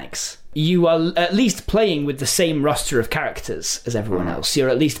mechanics. You are at least playing with the same roster of characters as everyone else. You're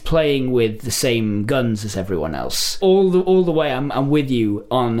at least playing with the same guns as everyone else. All the way, I'm with you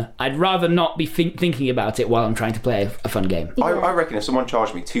on. I'd rather not be thinking about it while I'm trying to play a fun game. I reckon if someone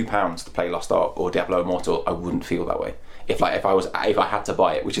charged me £2 to play Lost Ark or Diablo Immortal, I wouldn't feel that way. If I had to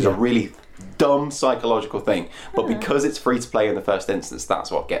buy it, which is a really dumb psychological thing, but because it's free to play in the first instance,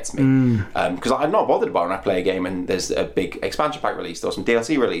 that's what gets me. Because I'm not bothered by when I play a game and there's a big expansion pack released or some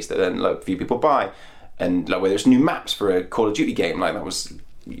DLC released that then a few people buy, and like whether it's new maps for a Call of Duty game, like that was.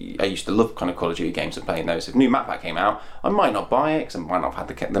 I used to love kind of Call of Duty games and playing those. If a new map pack came out, I might not buy it because I might not have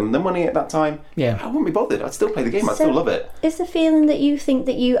had the money at that time. Yeah, I wouldn't be bothered. I'd still play the game. I'd still love it. Is the feeling that you think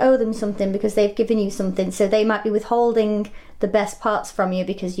that you owe them something because they've given you something, so they might be withholding the best parts from you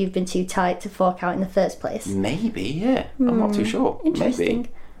because you've been too tight to fork out in the first place? Maybe, yeah. I'm not too sure. Interesting.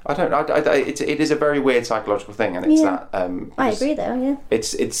 Maybe. I don't. It is a very weird psychological thing, and it's that. I agree, though. Yeah.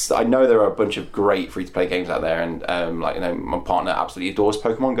 It's. I know there are a bunch of great free to play games out there, and like you know, my partner absolutely adores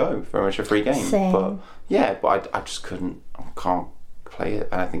Pokemon Go, very much a free game. Same. But yeah, but I just couldn't. I can't play it,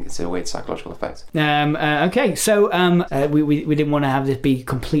 and I think it's a weird psychological effect. Okay, so we didn't want to have this be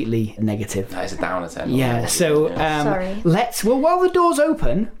completely negative. That is a downer 10. Yeah. So Sorry. while the doors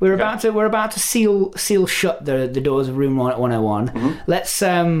open, we're about to seal shut the doors of room 101.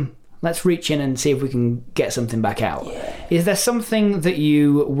 Let's reach in and see if we can get something back out. Yeah. Is there something that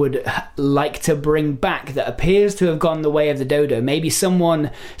you would like to bring back that appears to have gone the way of the dodo? Maybe someone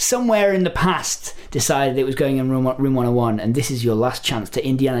somewhere in the past decided it was going in room 101, and this is your last chance to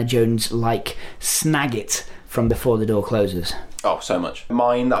Indiana Jones-like snag it from before the door closes. Oh, so much.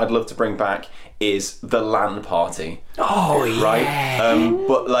 Mine that I'd love to bring back is the LAN party. Oh, yeah. Right?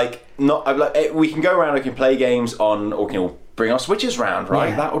 But like, not like we can go around, we can play games on, or can bring our Switches round, right?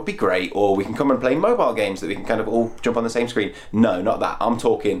 Yeah. That would be great. Or we can come and play mobile games that we can kind of all jump on the same screen. No, not that. I'm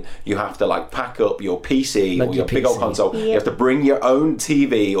talking you have to like pack up your PC like or your big old PC. console. You have to bring your own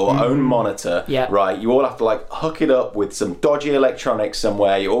TV or own monitor, right? You all have to like hook it up with some dodgy electronics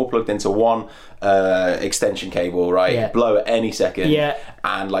somewhere. You're all plugged into one extension cable, right? Yeah. Blow at any second. Yeah.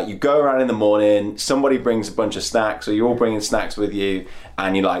 And like you go around in the morning, somebody brings a bunch of snacks, or you're all bringing snacks with you,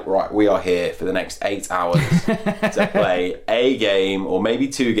 and you're like, right, we are here for the next 8 hours to play a game or maybe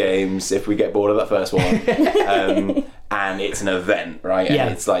 2 games if we get bored of that first one. And it's an event, right? Yeah.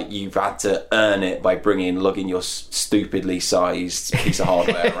 And it's like you've had to earn it by lugging your stupidly sized piece of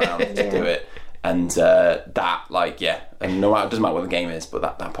hardware around to do it. And that, like, yeah, and no matter, it doesn't matter what the game is, but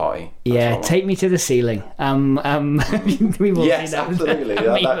that party. Yeah, take me to the ceiling. We've all yes, seen that. absolutely. A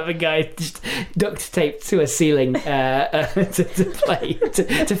meme of a guy just duct taped to a ceiling to play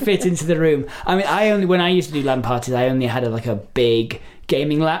to fit into the room. I mean, when I used to do LAN parties, I only had a big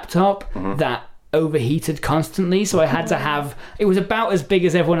gaming laptop that overheated constantly, so I had to have. It was about as big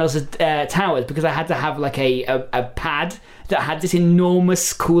as everyone else's towers because I had to have like a pad that had this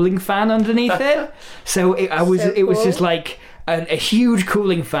enormous cooling fan underneath it. So it was just like a huge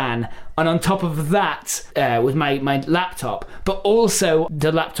cooling fan and on top of that was my laptop, but also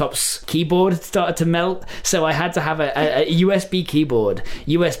the laptop's keyboard started to melt, so I had to have a USB keyboard,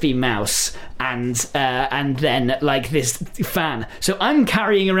 USB mouse, and then like this fan. So I'm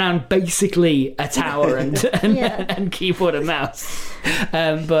carrying around basically a tower and keyboard and mouse.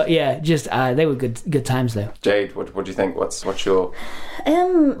 But yeah, just they were good times though. Jade, what do you think? What's your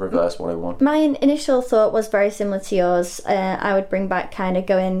reverse 101? My initial thought was very similar to yours. I would bring back kind of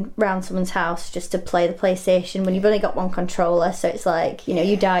going round someone's house just to play the PlayStation when you've only got one controller, so it's like, you know,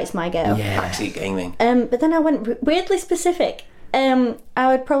 you die, it's my go. Yeah. Backseat gaming. But then I went weirdly specific. I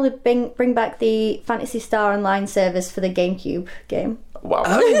would probably bring back the Phantasy Star Online service for the GameCube game. Wow.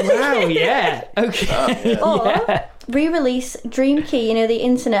 Oh wow, yeah. Okay. Or re-release Dream Key, you know, the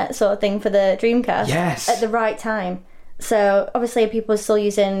internet sort of thing for the Dreamcast. Yes. At the right time. So obviously people were still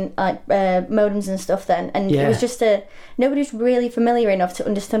using like modems and stuff then, and it was just nobody was really familiar enough to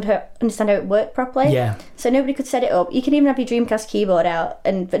understand how it worked properly. Yeah. So nobody could set it up. You can even have your Dreamcast keyboard out,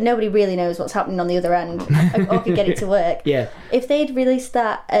 but nobody really knows what's happening on the other end or could get it to work. Yeah. If they'd released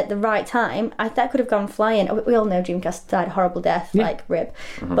that at the right time, that could have gone flying. We all know Dreamcast died a horrible death, like rip.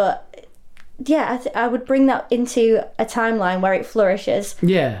 Mm-hmm. But yeah, I would bring that into a timeline where it flourishes.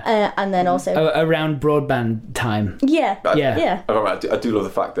 Yeah. And then also Around broadband time. Yeah. Yeah. I do love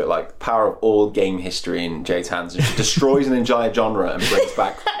the fact that like power of all game history in Jade's hands, and she destroys an entire genre and brings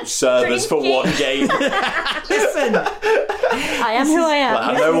back servers for one game. Listen, I am who I am. Like,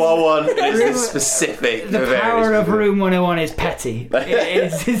 I know what I want. It's specific. the power of Room 101 is petty.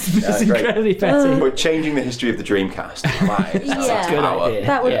 It's incredibly petty. We're changing the history of the Dreamcast. Right. Yeah. Good power. idea.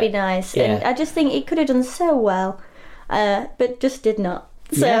 That would Yeah. be nice. Yeah. And I just think it could have done so well, but just did not.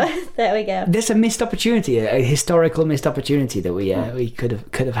 So there we go. There's a missed opportunity, a historical missed opportunity that we could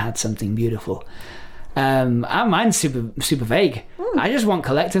have had something beautiful. Mine's super vague. I just want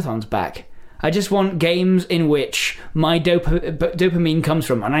collectathons back. I just want games in which my dopamine comes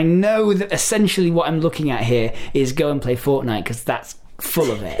from, and I know that essentially what I'm looking at here is go and play Fortnite because that's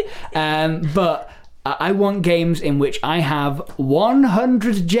full of it. But I want games in which I have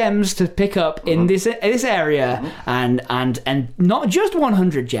 100 gems to pick up in this area, and not just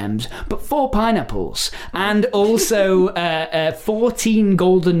 100 gems, but 4 pineapples, and also 14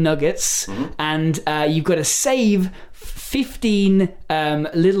 golden nuggets, and you've got to save 15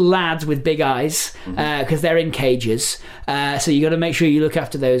 little lads with big eyes because they're in cages. So you got to make sure you look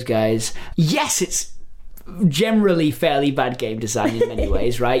after those guys. Yes, it's generally fairly bad game design in many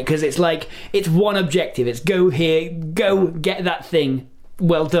ways, right? Because it's like, it's one objective. It's go here, go get that thing.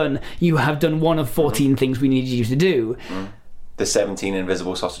 Well done. You have done one of 14 things we needed you to do. The 17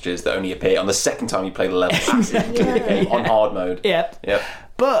 invisible sausages that only appear on the second time you play the level on hard mode. Yep. Yep.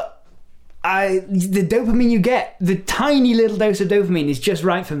 But the dopamine you get, the tiny little dose of dopamine is just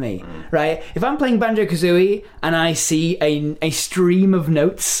right for me, right? If I'm playing Banjo-Kazooie and I see a stream of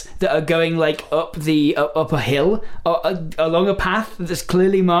notes that are going like up a hill or along a path that's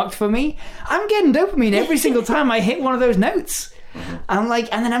clearly marked for me, I'm getting dopamine every single time I hit one of those notes. I'm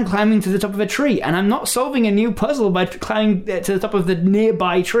like, and then I'm climbing to the top of a tree, and I'm not solving a new puzzle by climbing to the top of the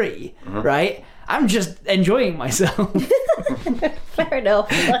nearby tree, right? I'm just enjoying myself. Fair enough.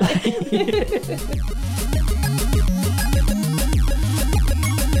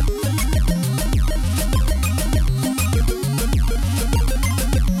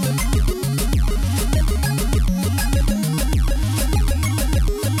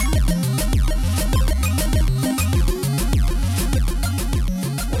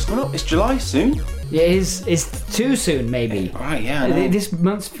 What's coming up? It's July soon. It's too soon, maybe. Right, yeah. I know. This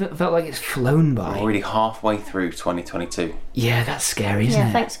month felt like it's flown by. We're already halfway through 2022. Yeah, that's scary, isn't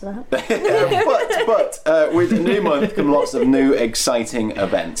it? Thanks for that. but with the new month come lots of new exciting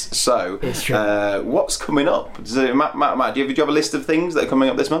events. So, It's true. what's coming up? So, Matt, do you have a list of things that are coming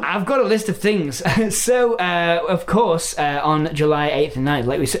up this month? I've got a list of things. So, of course, on July 8th and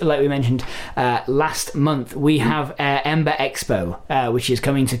 9th, like we mentioned last month, we have Ember Expo, which is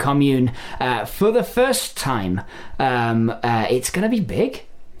coming to Commune for the first time. It's going to be big.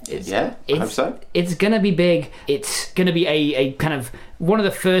 I hope so. It's going to be big. It's going to be a kind of one of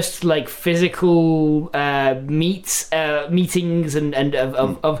the first like physical meetings and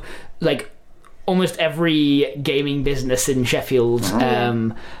of like almost every gaming business in Sheffield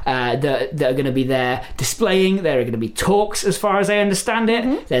that are going to be there displaying. There are going to be talks, as far as I understand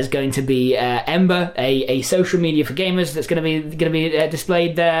it. There's going to be Ember, a social media for gamers that's going to be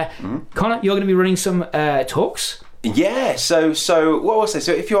displayed there. Connor, you're going to be running some talks. Yeah, so what I'll say,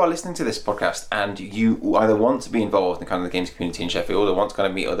 so if you are listening to this podcast and you either want to be involved in kind of the games community in Sheffield or want to kind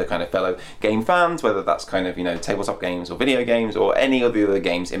of meet other kind of fellow game fans, whether that's kind of, tabletop games or video games or any of the other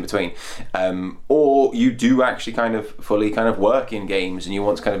games in between, or you do actually kind of fully kind of work in games and you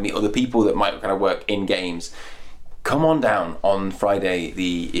want to kind of meet other people that might kind of work in games, come on down on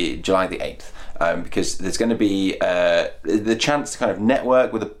Friday, July the 8th. Because there's going to be the chance to kind of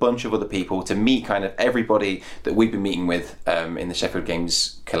network with a bunch of other people, to meet kind of everybody that we've been meeting with in the Sheffield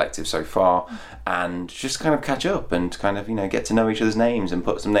Games Collective so far, and just kind of catch up and kind of get to know each other's names and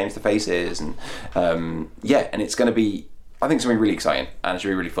put some names to faces, and and it's going to be, I think it's going to be really exciting and it's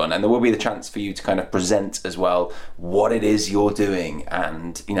going to be really fun, and there will be the chance for you to kind of present as well what it is you're doing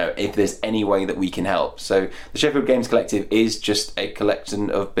and if there's any way that we can help. So the Sheffield Games Collective is just a collection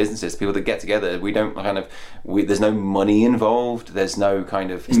of businesses, people that get together. We don't there's no money involved, there's no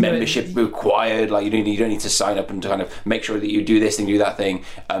kind of membership required, like you don't need to sign up and to kind of make sure that you do this thing, do that thing.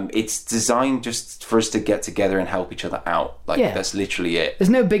 It's designed just for us to get together and help each other out. That's literally it. There's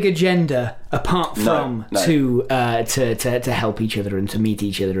no big agenda apart from to help each other and to meet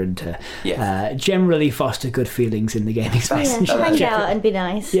each other and to generally foster good feelings in the gaming space. Hang out and be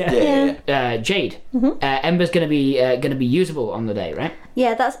nice. Jade, Ember's going to be usable on the day, right?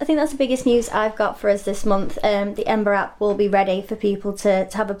 Yeah, I think that's the biggest news I've got for us this month. The Ember app will be ready for people to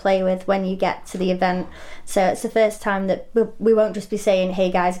have a play with when you get to the event. So it's the first time that we won't just be saying, hey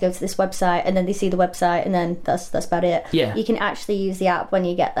guys, go to this website, and then they see the website and then that's about it. Yeah. You can actually use the app when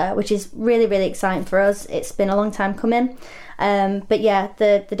you get there, which is really, really exciting for us. It's been a long time coming. But yeah,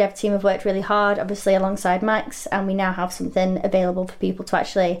 the dev team have worked really hard, obviously alongside Max, and we now have something available for people to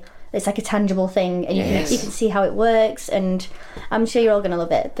actually, it's like a tangible thing, and you can see how it works, and I'm sure you're all going to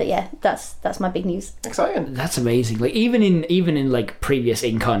love it. But yeah, that's my big news. Exciting. That's amazing. Like even in like previous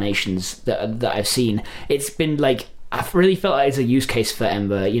incarnations that I've seen, it's been like, I've really felt like it's a use case for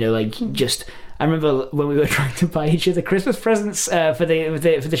Ember. Just. I remember when we were trying to buy each other Christmas presents for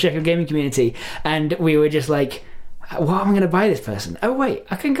the Sheffield gaming community, and we were just like, what am I going to buy this person? Oh wait,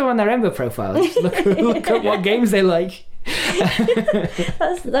 I can go on their Ember profile and just look at what games they like.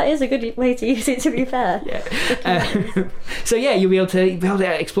 That is a good way to use it, to be fair. So yeah, you'll be able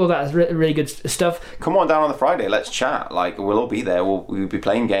to explore that as really good stuff. Come on down on the Friday, let's chat. We'll all be there, we'll be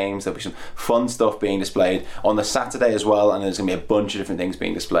playing games, there'll be some fun stuff being displayed on the Saturday as well, and there's going to be a bunch of different things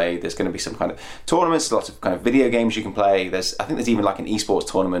being displayed. There's going to be some kind of tournaments, lots of kind of video games you can play. I think there's even like an esports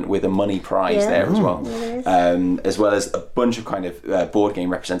tournament with a money prize there as well, as well as a bunch of kind of board game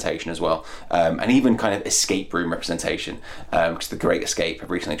representation as well, and even kind of escape room representation. Because the Great Escape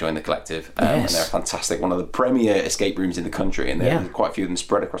have recently joined the collective, and they're fantastic, one of the premier escape rooms in the country, and there's quite a few of them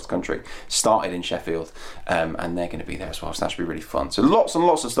spread across the country, started in Sheffield, and they're going to be there as well, so that should be really fun. So lots and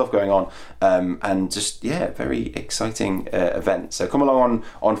lots of stuff going on, and just very exciting event. So come along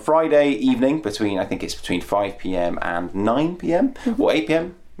on Friday evening between 5 p.m. and 9 p.m. or 8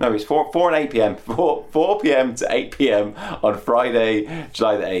 p.m. No, it's 4 and 8 p.m. 4 p.m. to 8 p.m. on Friday,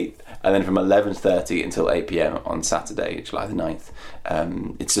 July the 8th, and then from 11:30 until 8 p.m. on Saturday, July the 9th.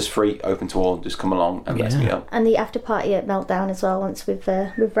 It's just free, open to all. Just come along and let's meet up. And the after party at Meltdown as well, once we've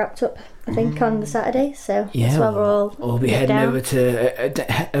wrapped up, I think, on the Saturday. So that's where we'll be heading over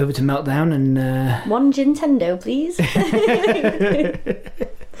to Meltdown and one Nintendo, please.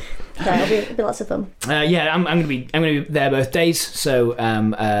 It'll be lots of fun. I'm going to be there both days. So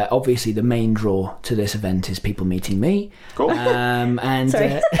obviously the main draw to this event is people meeting me. Cool. And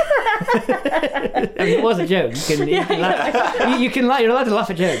sorry. It was a joke. You can laugh. You're allowed to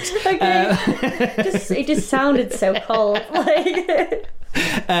laugh at jokes. Okay. It just sounded so cold.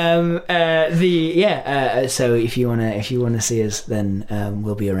 So if you wanna see us, then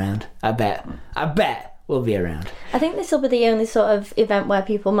we'll be around. I bet we'll be around. I think this will be the only sort of event where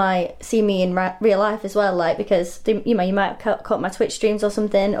people might see me in real life as well, because you might have caught my Twitch streams or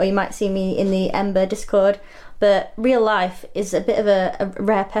something, or you might see me in the Ember Discord. But real life is a bit of a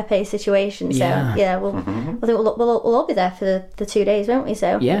rare Pepe situation, so I think we'll all be there for the 2 days, won't we?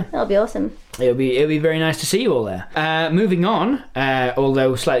 So that'll be awesome. It'll be very nice to see you all there. Moving on,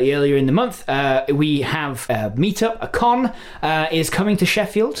 although slightly earlier in the month, we have a meetup. A con is coming to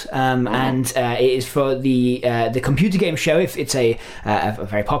Sheffield, and it is for the computer game show. It's a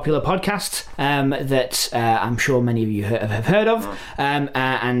very popular podcast that I'm sure many of you have heard of,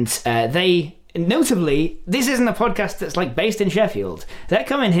 and they notably, this isn't a podcast that's like based in Sheffield. They're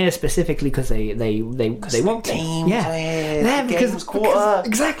coming here specifically because they want to. Games, Yeah, games quarter.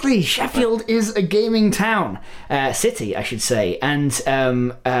 Exactly. Sheffield is a gaming town, city, I should say, and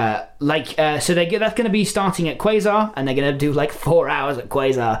so that's going to be starting at Quasar, and they're going to do like 4 hours at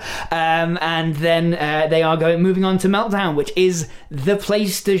Quasar, and then they are moving on to Meltdown, which is the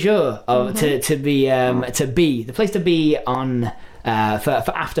place du jour to be the place to be on.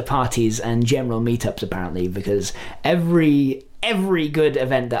 For after parties and general meetups, apparently, because every good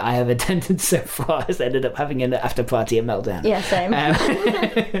event that I have attended so far has ended up having an after party at Meltdown. Yeah, same.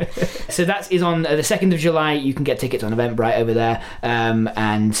 So that is on the 2nd of July. You can get tickets on Eventbrite over there, go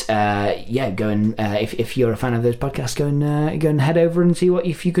and if you're a fan of those podcasts, go and head over and see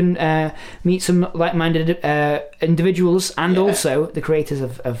if you can meet some like-minded individuals and also the creators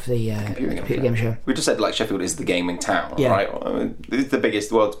of the computer game show. We just said like Sheffield is the gaming town, right? It's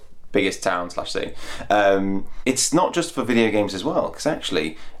the world's biggest town / city. It's not just for video games as well, because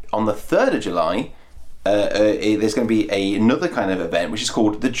actually on the 3rd of July there's going to be another kind of event which is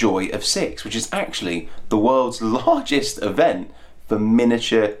called the Joy of Six, which is actually the world's largest event for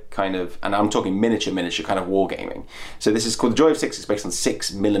miniature kind of, and I'm talking miniature kind of wargaming. So this is called the Joy of Six. It's based on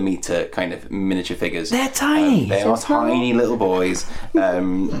 6mm kind of miniature figures. They're tiny. They are tiny little boys.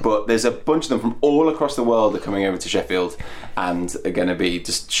 But there's a bunch of them from all across the world that are coming over to Sheffield and are going to be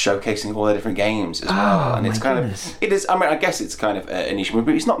just showcasing all their different games as well. And it's kind of, it is. I mean, I guess it's kind of a niche, but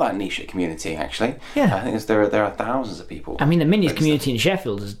it's not that niche a community actually. Yeah. I think there are thousands of people. I mean, the minis community in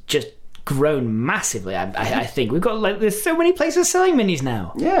Sheffield is just grown massively. I think we've got there's so many places selling minis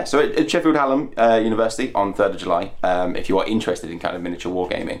now. Yeah, so at Sheffield Hallam University on 3rd of July, if you are interested in kind of miniature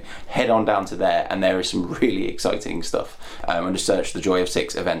wargaming, head on down to there, and there is some really exciting stuff. And just search the Joy of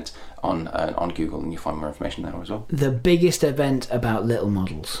Six event on Google, and you'll find more information there as well. The biggest event about little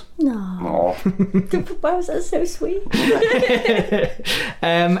models. No. Aww. Why was that so sweet?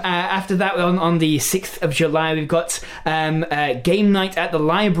 After that, on the 6th of July, we've got game night at the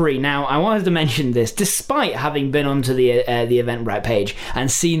library. Now, I wanted to mention this, despite having been onto the Eventbrite page and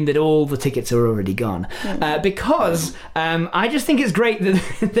seen that all the tickets are already gone, because I just think it's great that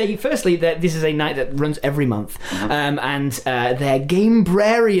that this is a night that runs every month, and they're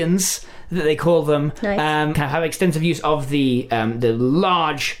Gamebrarians, that they call them, nice. Have extensive use of the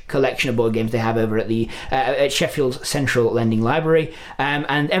large collection of board games they have over at the at Sheffield's Central Lending Library,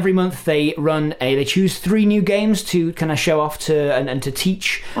 and every month they choose 3 new games to kind of show off to and to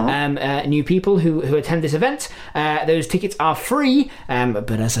teach new people who attend this event. Those tickets are free, but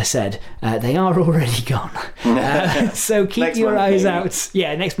as I said, they are already gone. So keep your eyes out.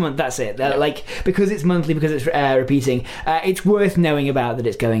 Yeah, next month. That's it. Because it's monthly, because it's repeating. It's worth knowing about that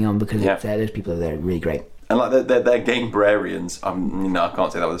it's going on, because those people are there, really great. And like they're Gamebrarians. I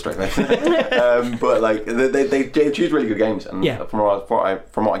can't say that with a straight face. But like they choose really good games, and from what I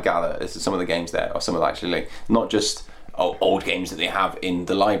gather, some of the games there are some of actually not just old games that they have in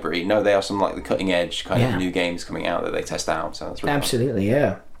the library. No, they are some like the cutting edge kind of new games coming out that they test out. So that's really absolutely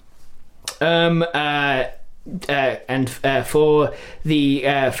fun.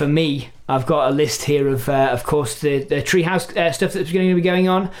 For me, I've got a list here of course, the Treehouse stuff that's going to be going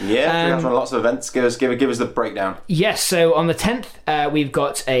on. Yeah, Treehouse run lots of events. Give us the breakdown. Yes, so on the 10th, we've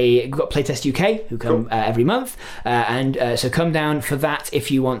got Playtest UK, who come every month, so come down for that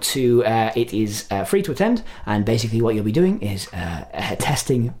if you want to. It is free to attend, and basically what you'll be doing is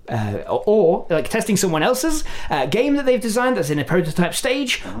testing or testing someone else's game that they've designed that's in a prototype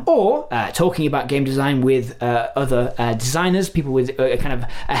stage, or talking about game design with other designers, people with kind of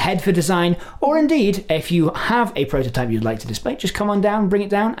a head for design. Or indeed, if you have a prototype you'd like to display, just come on down, bring it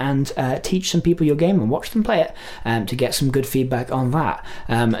down, and teach some people your game and watch them play it to get some good feedback on that.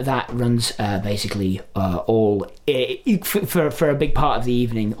 That runs basically all for a big part of the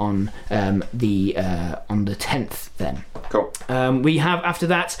evening on the 10th. Then cool. We have after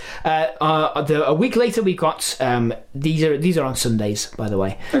that a week later we've got these are on Sundays, by the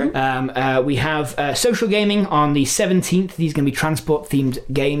way. Okay. We have social gaming on the 17th. These are going to be transport themed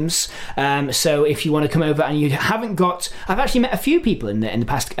games. So if you want to come over and you haven't got, I've actually met a few people in the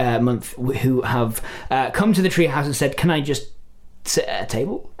past month who have come to the Treehouse and said, can I just sit at a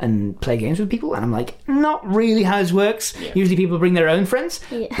table and play games with people? And I'm like, not really how this works. Usually people bring their own friends,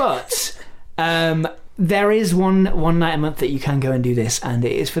 but there is one night a month that you can go and do this, and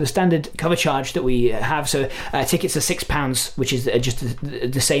it is for the standard cover charge that we have. So tickets are £6, which is just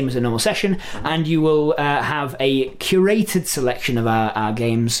the same as a normal session, and you will have a curated selection of our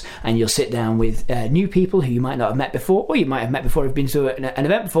games, and you'll sit down with new people who you might not have met before, or you might have met before, have been to an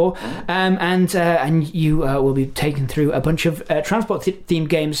event before, and you will be taken through a bunch of transport themed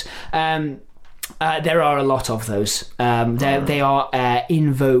games. There are a lot of those. They are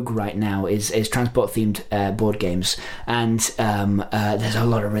in vogue right now. Is transport themed board games, and there's a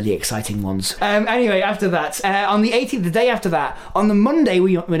lot of really exciting ones. Anyway, after that, on the 18th, the day after that, on the Monday,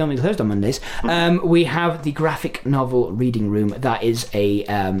 we normally closed on Mondays. We have the graphic novel reading room. That is a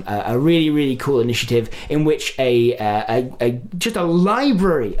really, really cool initiative in which just a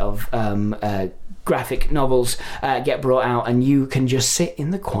library of graphic novels get brought out, and you can just sit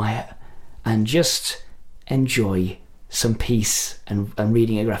in the quiet and just enjoy some peace and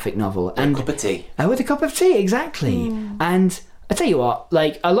reading a graphic novel. And a cup of tea. With a cup of tea, exactly. And I tell you what,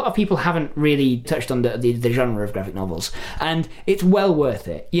 like, a lot of people haven't really touched on the genre of graphic novels, and it's well worth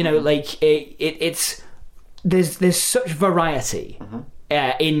it. You know, like, it's there's such variety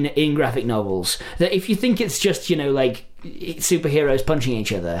in graphic novels that if you think it's just, you know, like, superheroes punching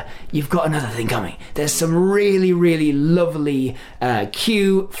each other, you've got another thing coming. There's some really, really lovely,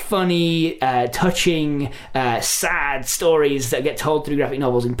 cute, funny, touching, sad stories that get told through graphic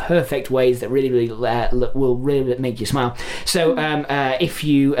novels in perfect ways that really, really will really make you smile. So if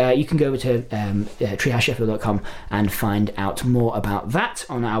you can go over to treehousesheffield.com and find out more about that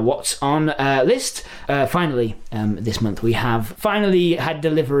on our What's On list. Finally, this month we have finally had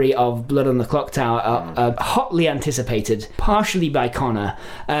delivery of Blood on the Clock Tower, a hotly anticipated, partially by Connor,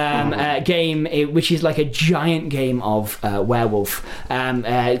 game, which is like a giant game of werewolf, kind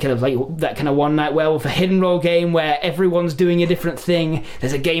of like that kind of one night werewolf, a hidden role game where everyone's doing a different thing.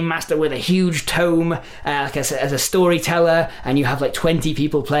 There's a game master with a huge tome, like as a storyteller, and you have like 20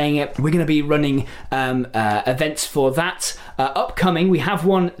 people playing it. We're going to be running events for that. Upcoming, we have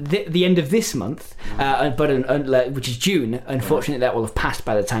one the end of this month, which is June. Unfortunately, that will have passed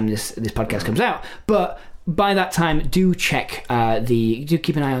by the time this podcast comes out, but by that time, do keep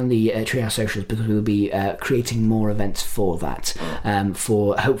an eye on the Treehouse socials, because we will be creating more events for that,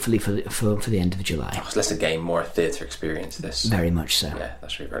 hopefully for the end of July. It's less a game, more a theatre experience. This very much so. Yeah,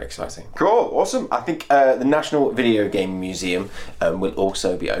 that's really very exciting. Cool, awesome. I think the National Video Game Museum will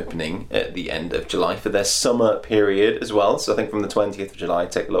also be opening at the end of July for their summer period as well. So I think from the 20th of July,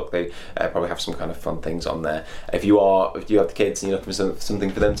 take a look. They probably have some kind of fun things on there. If you have the kids and you're looking for something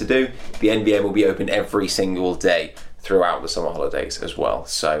for them to do, the NVM will be open every single day throughout the summer holidays as well,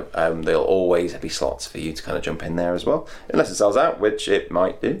 so there'll always be slots for you to kind of jump in there as well, unless it sells out, which it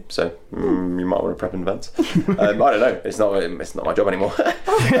might do, so you might want to prep in advance. I don't know, it's not my job anymore.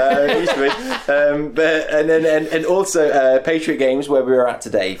 It used to be. And also Patriot Games, where we were at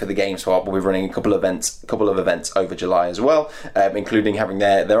today for the Game Swap, we'll be running a couple of events over July as well, including having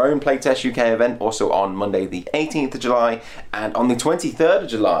their own Playtest UK event also on Monday the 18th of July, and on the 23rd of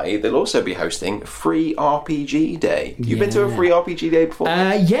July they'll also be hosting Free RPG Day. You've been to a Free RPG Day before?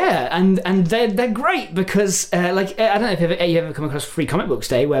 Yeah, and they're great because, I don't know if you ever come across Free Comic Books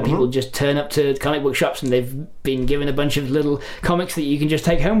Day, where people just turn up to comic book shops and they've been given a bunch of little comics that you can just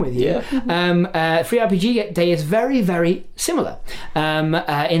take home with you. Yeah. Free RPG Day is very, very similar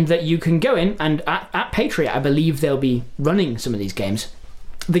in that you can go in, and at Patriot, I believe they'll be running some of these games.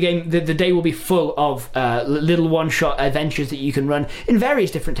 The day will be full of little one-shot adventures that you can run in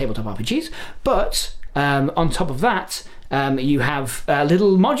various different tabletop RPGs, but on top of that, you have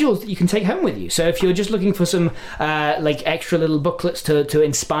little modules that you can take home with you. So if you're just looking for some extra little booklets to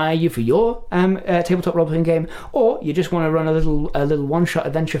inspire you for your tabletop role-playing game, or you just want to run a little one-shot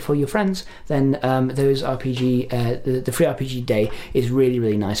adventure for your friends, then those the Free RPG Day is really,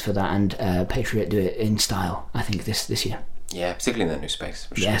 really nice for that, and Patriot do it in style, I think, this year. Yeah, particularly in that new space,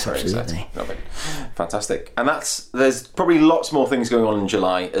 which yes, is very absolutely. exciting. Love it. Fantastic. And there's probably lots more things going on in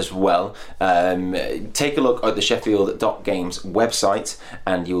July as well. Take a look at the Sheffield.Games website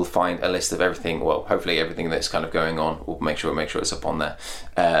and you'll find a list of everything, well, hopefully everything that's kind of going on. We'll make sure it's up on there.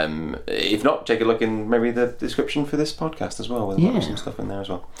 If not, take a look in maybe the description for this podcast as well. We'll have some stuff in there as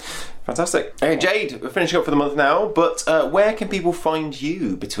well. Fantastic. Okay, Jade, we're finishing up for the month now, but where can people find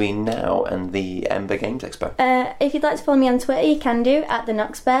you between now and the Ember Games Expo? If you'd like to follow me on Twitter, you can do at the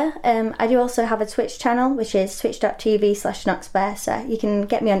Noxbear. I do also have a Twitch channel, which is twitch.tv/Noxbear, so you can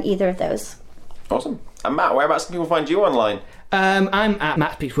get me on either of those. Awesome. And Matt, whereabouts can people find you online? I'm at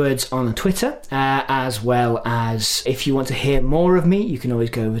Matt Speaks Words on Twitter, as well as if you want to hear more of me, you can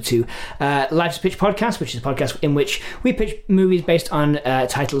always go over to Life's a Pitch Podcast, which is a podcast in which we pitch movies based on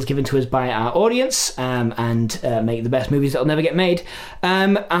titles given to us by our audience, and make the best movies that will never get made.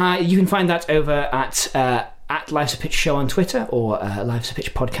 You can find that over at at Life's a Pitch Show on Twitter or Life's a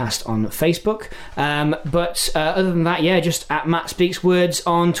Pitch Podcast on Facebook. But other than that, just at Matt Speaks Words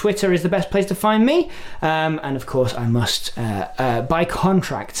on Twitter is the best place to find me. And of course, I must, by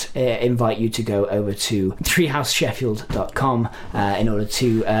contract, invite you to go over to treehousesheffield.com in order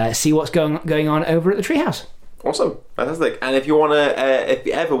to see what's going on over at the Treehouse. Awesome, fantastic. And if you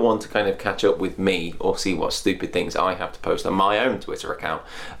ever want to kind of catch up with me or see what stupid things I have to post on my own Twitter account,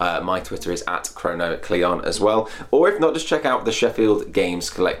 my Twitter is at ChronoCleon as well. Or if not, just check out the Sheffield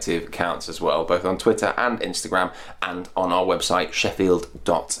Games Collective accounts as well, both on Twitter and Instagram, and on our website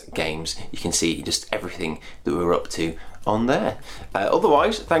sheffield.games. You can see just everything that we're up to on there.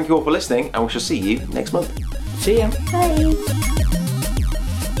 Otherwise, thank you all for listening, and we shall see you next month. See ya. Bye.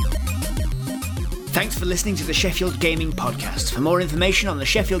 Thanks for listening to the Sheffield Gaming Podcast. For more information on the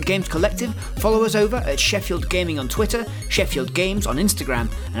Sheffield Games Collective, follow us over at Sheffield Gaming on Twitter, Sheffield Games on Instagram,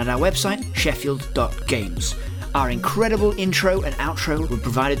 and at our website, sheffield.games. Our incredible intro and outro were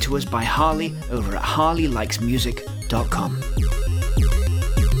provided to us by Harley over at harleylikesmusic.com.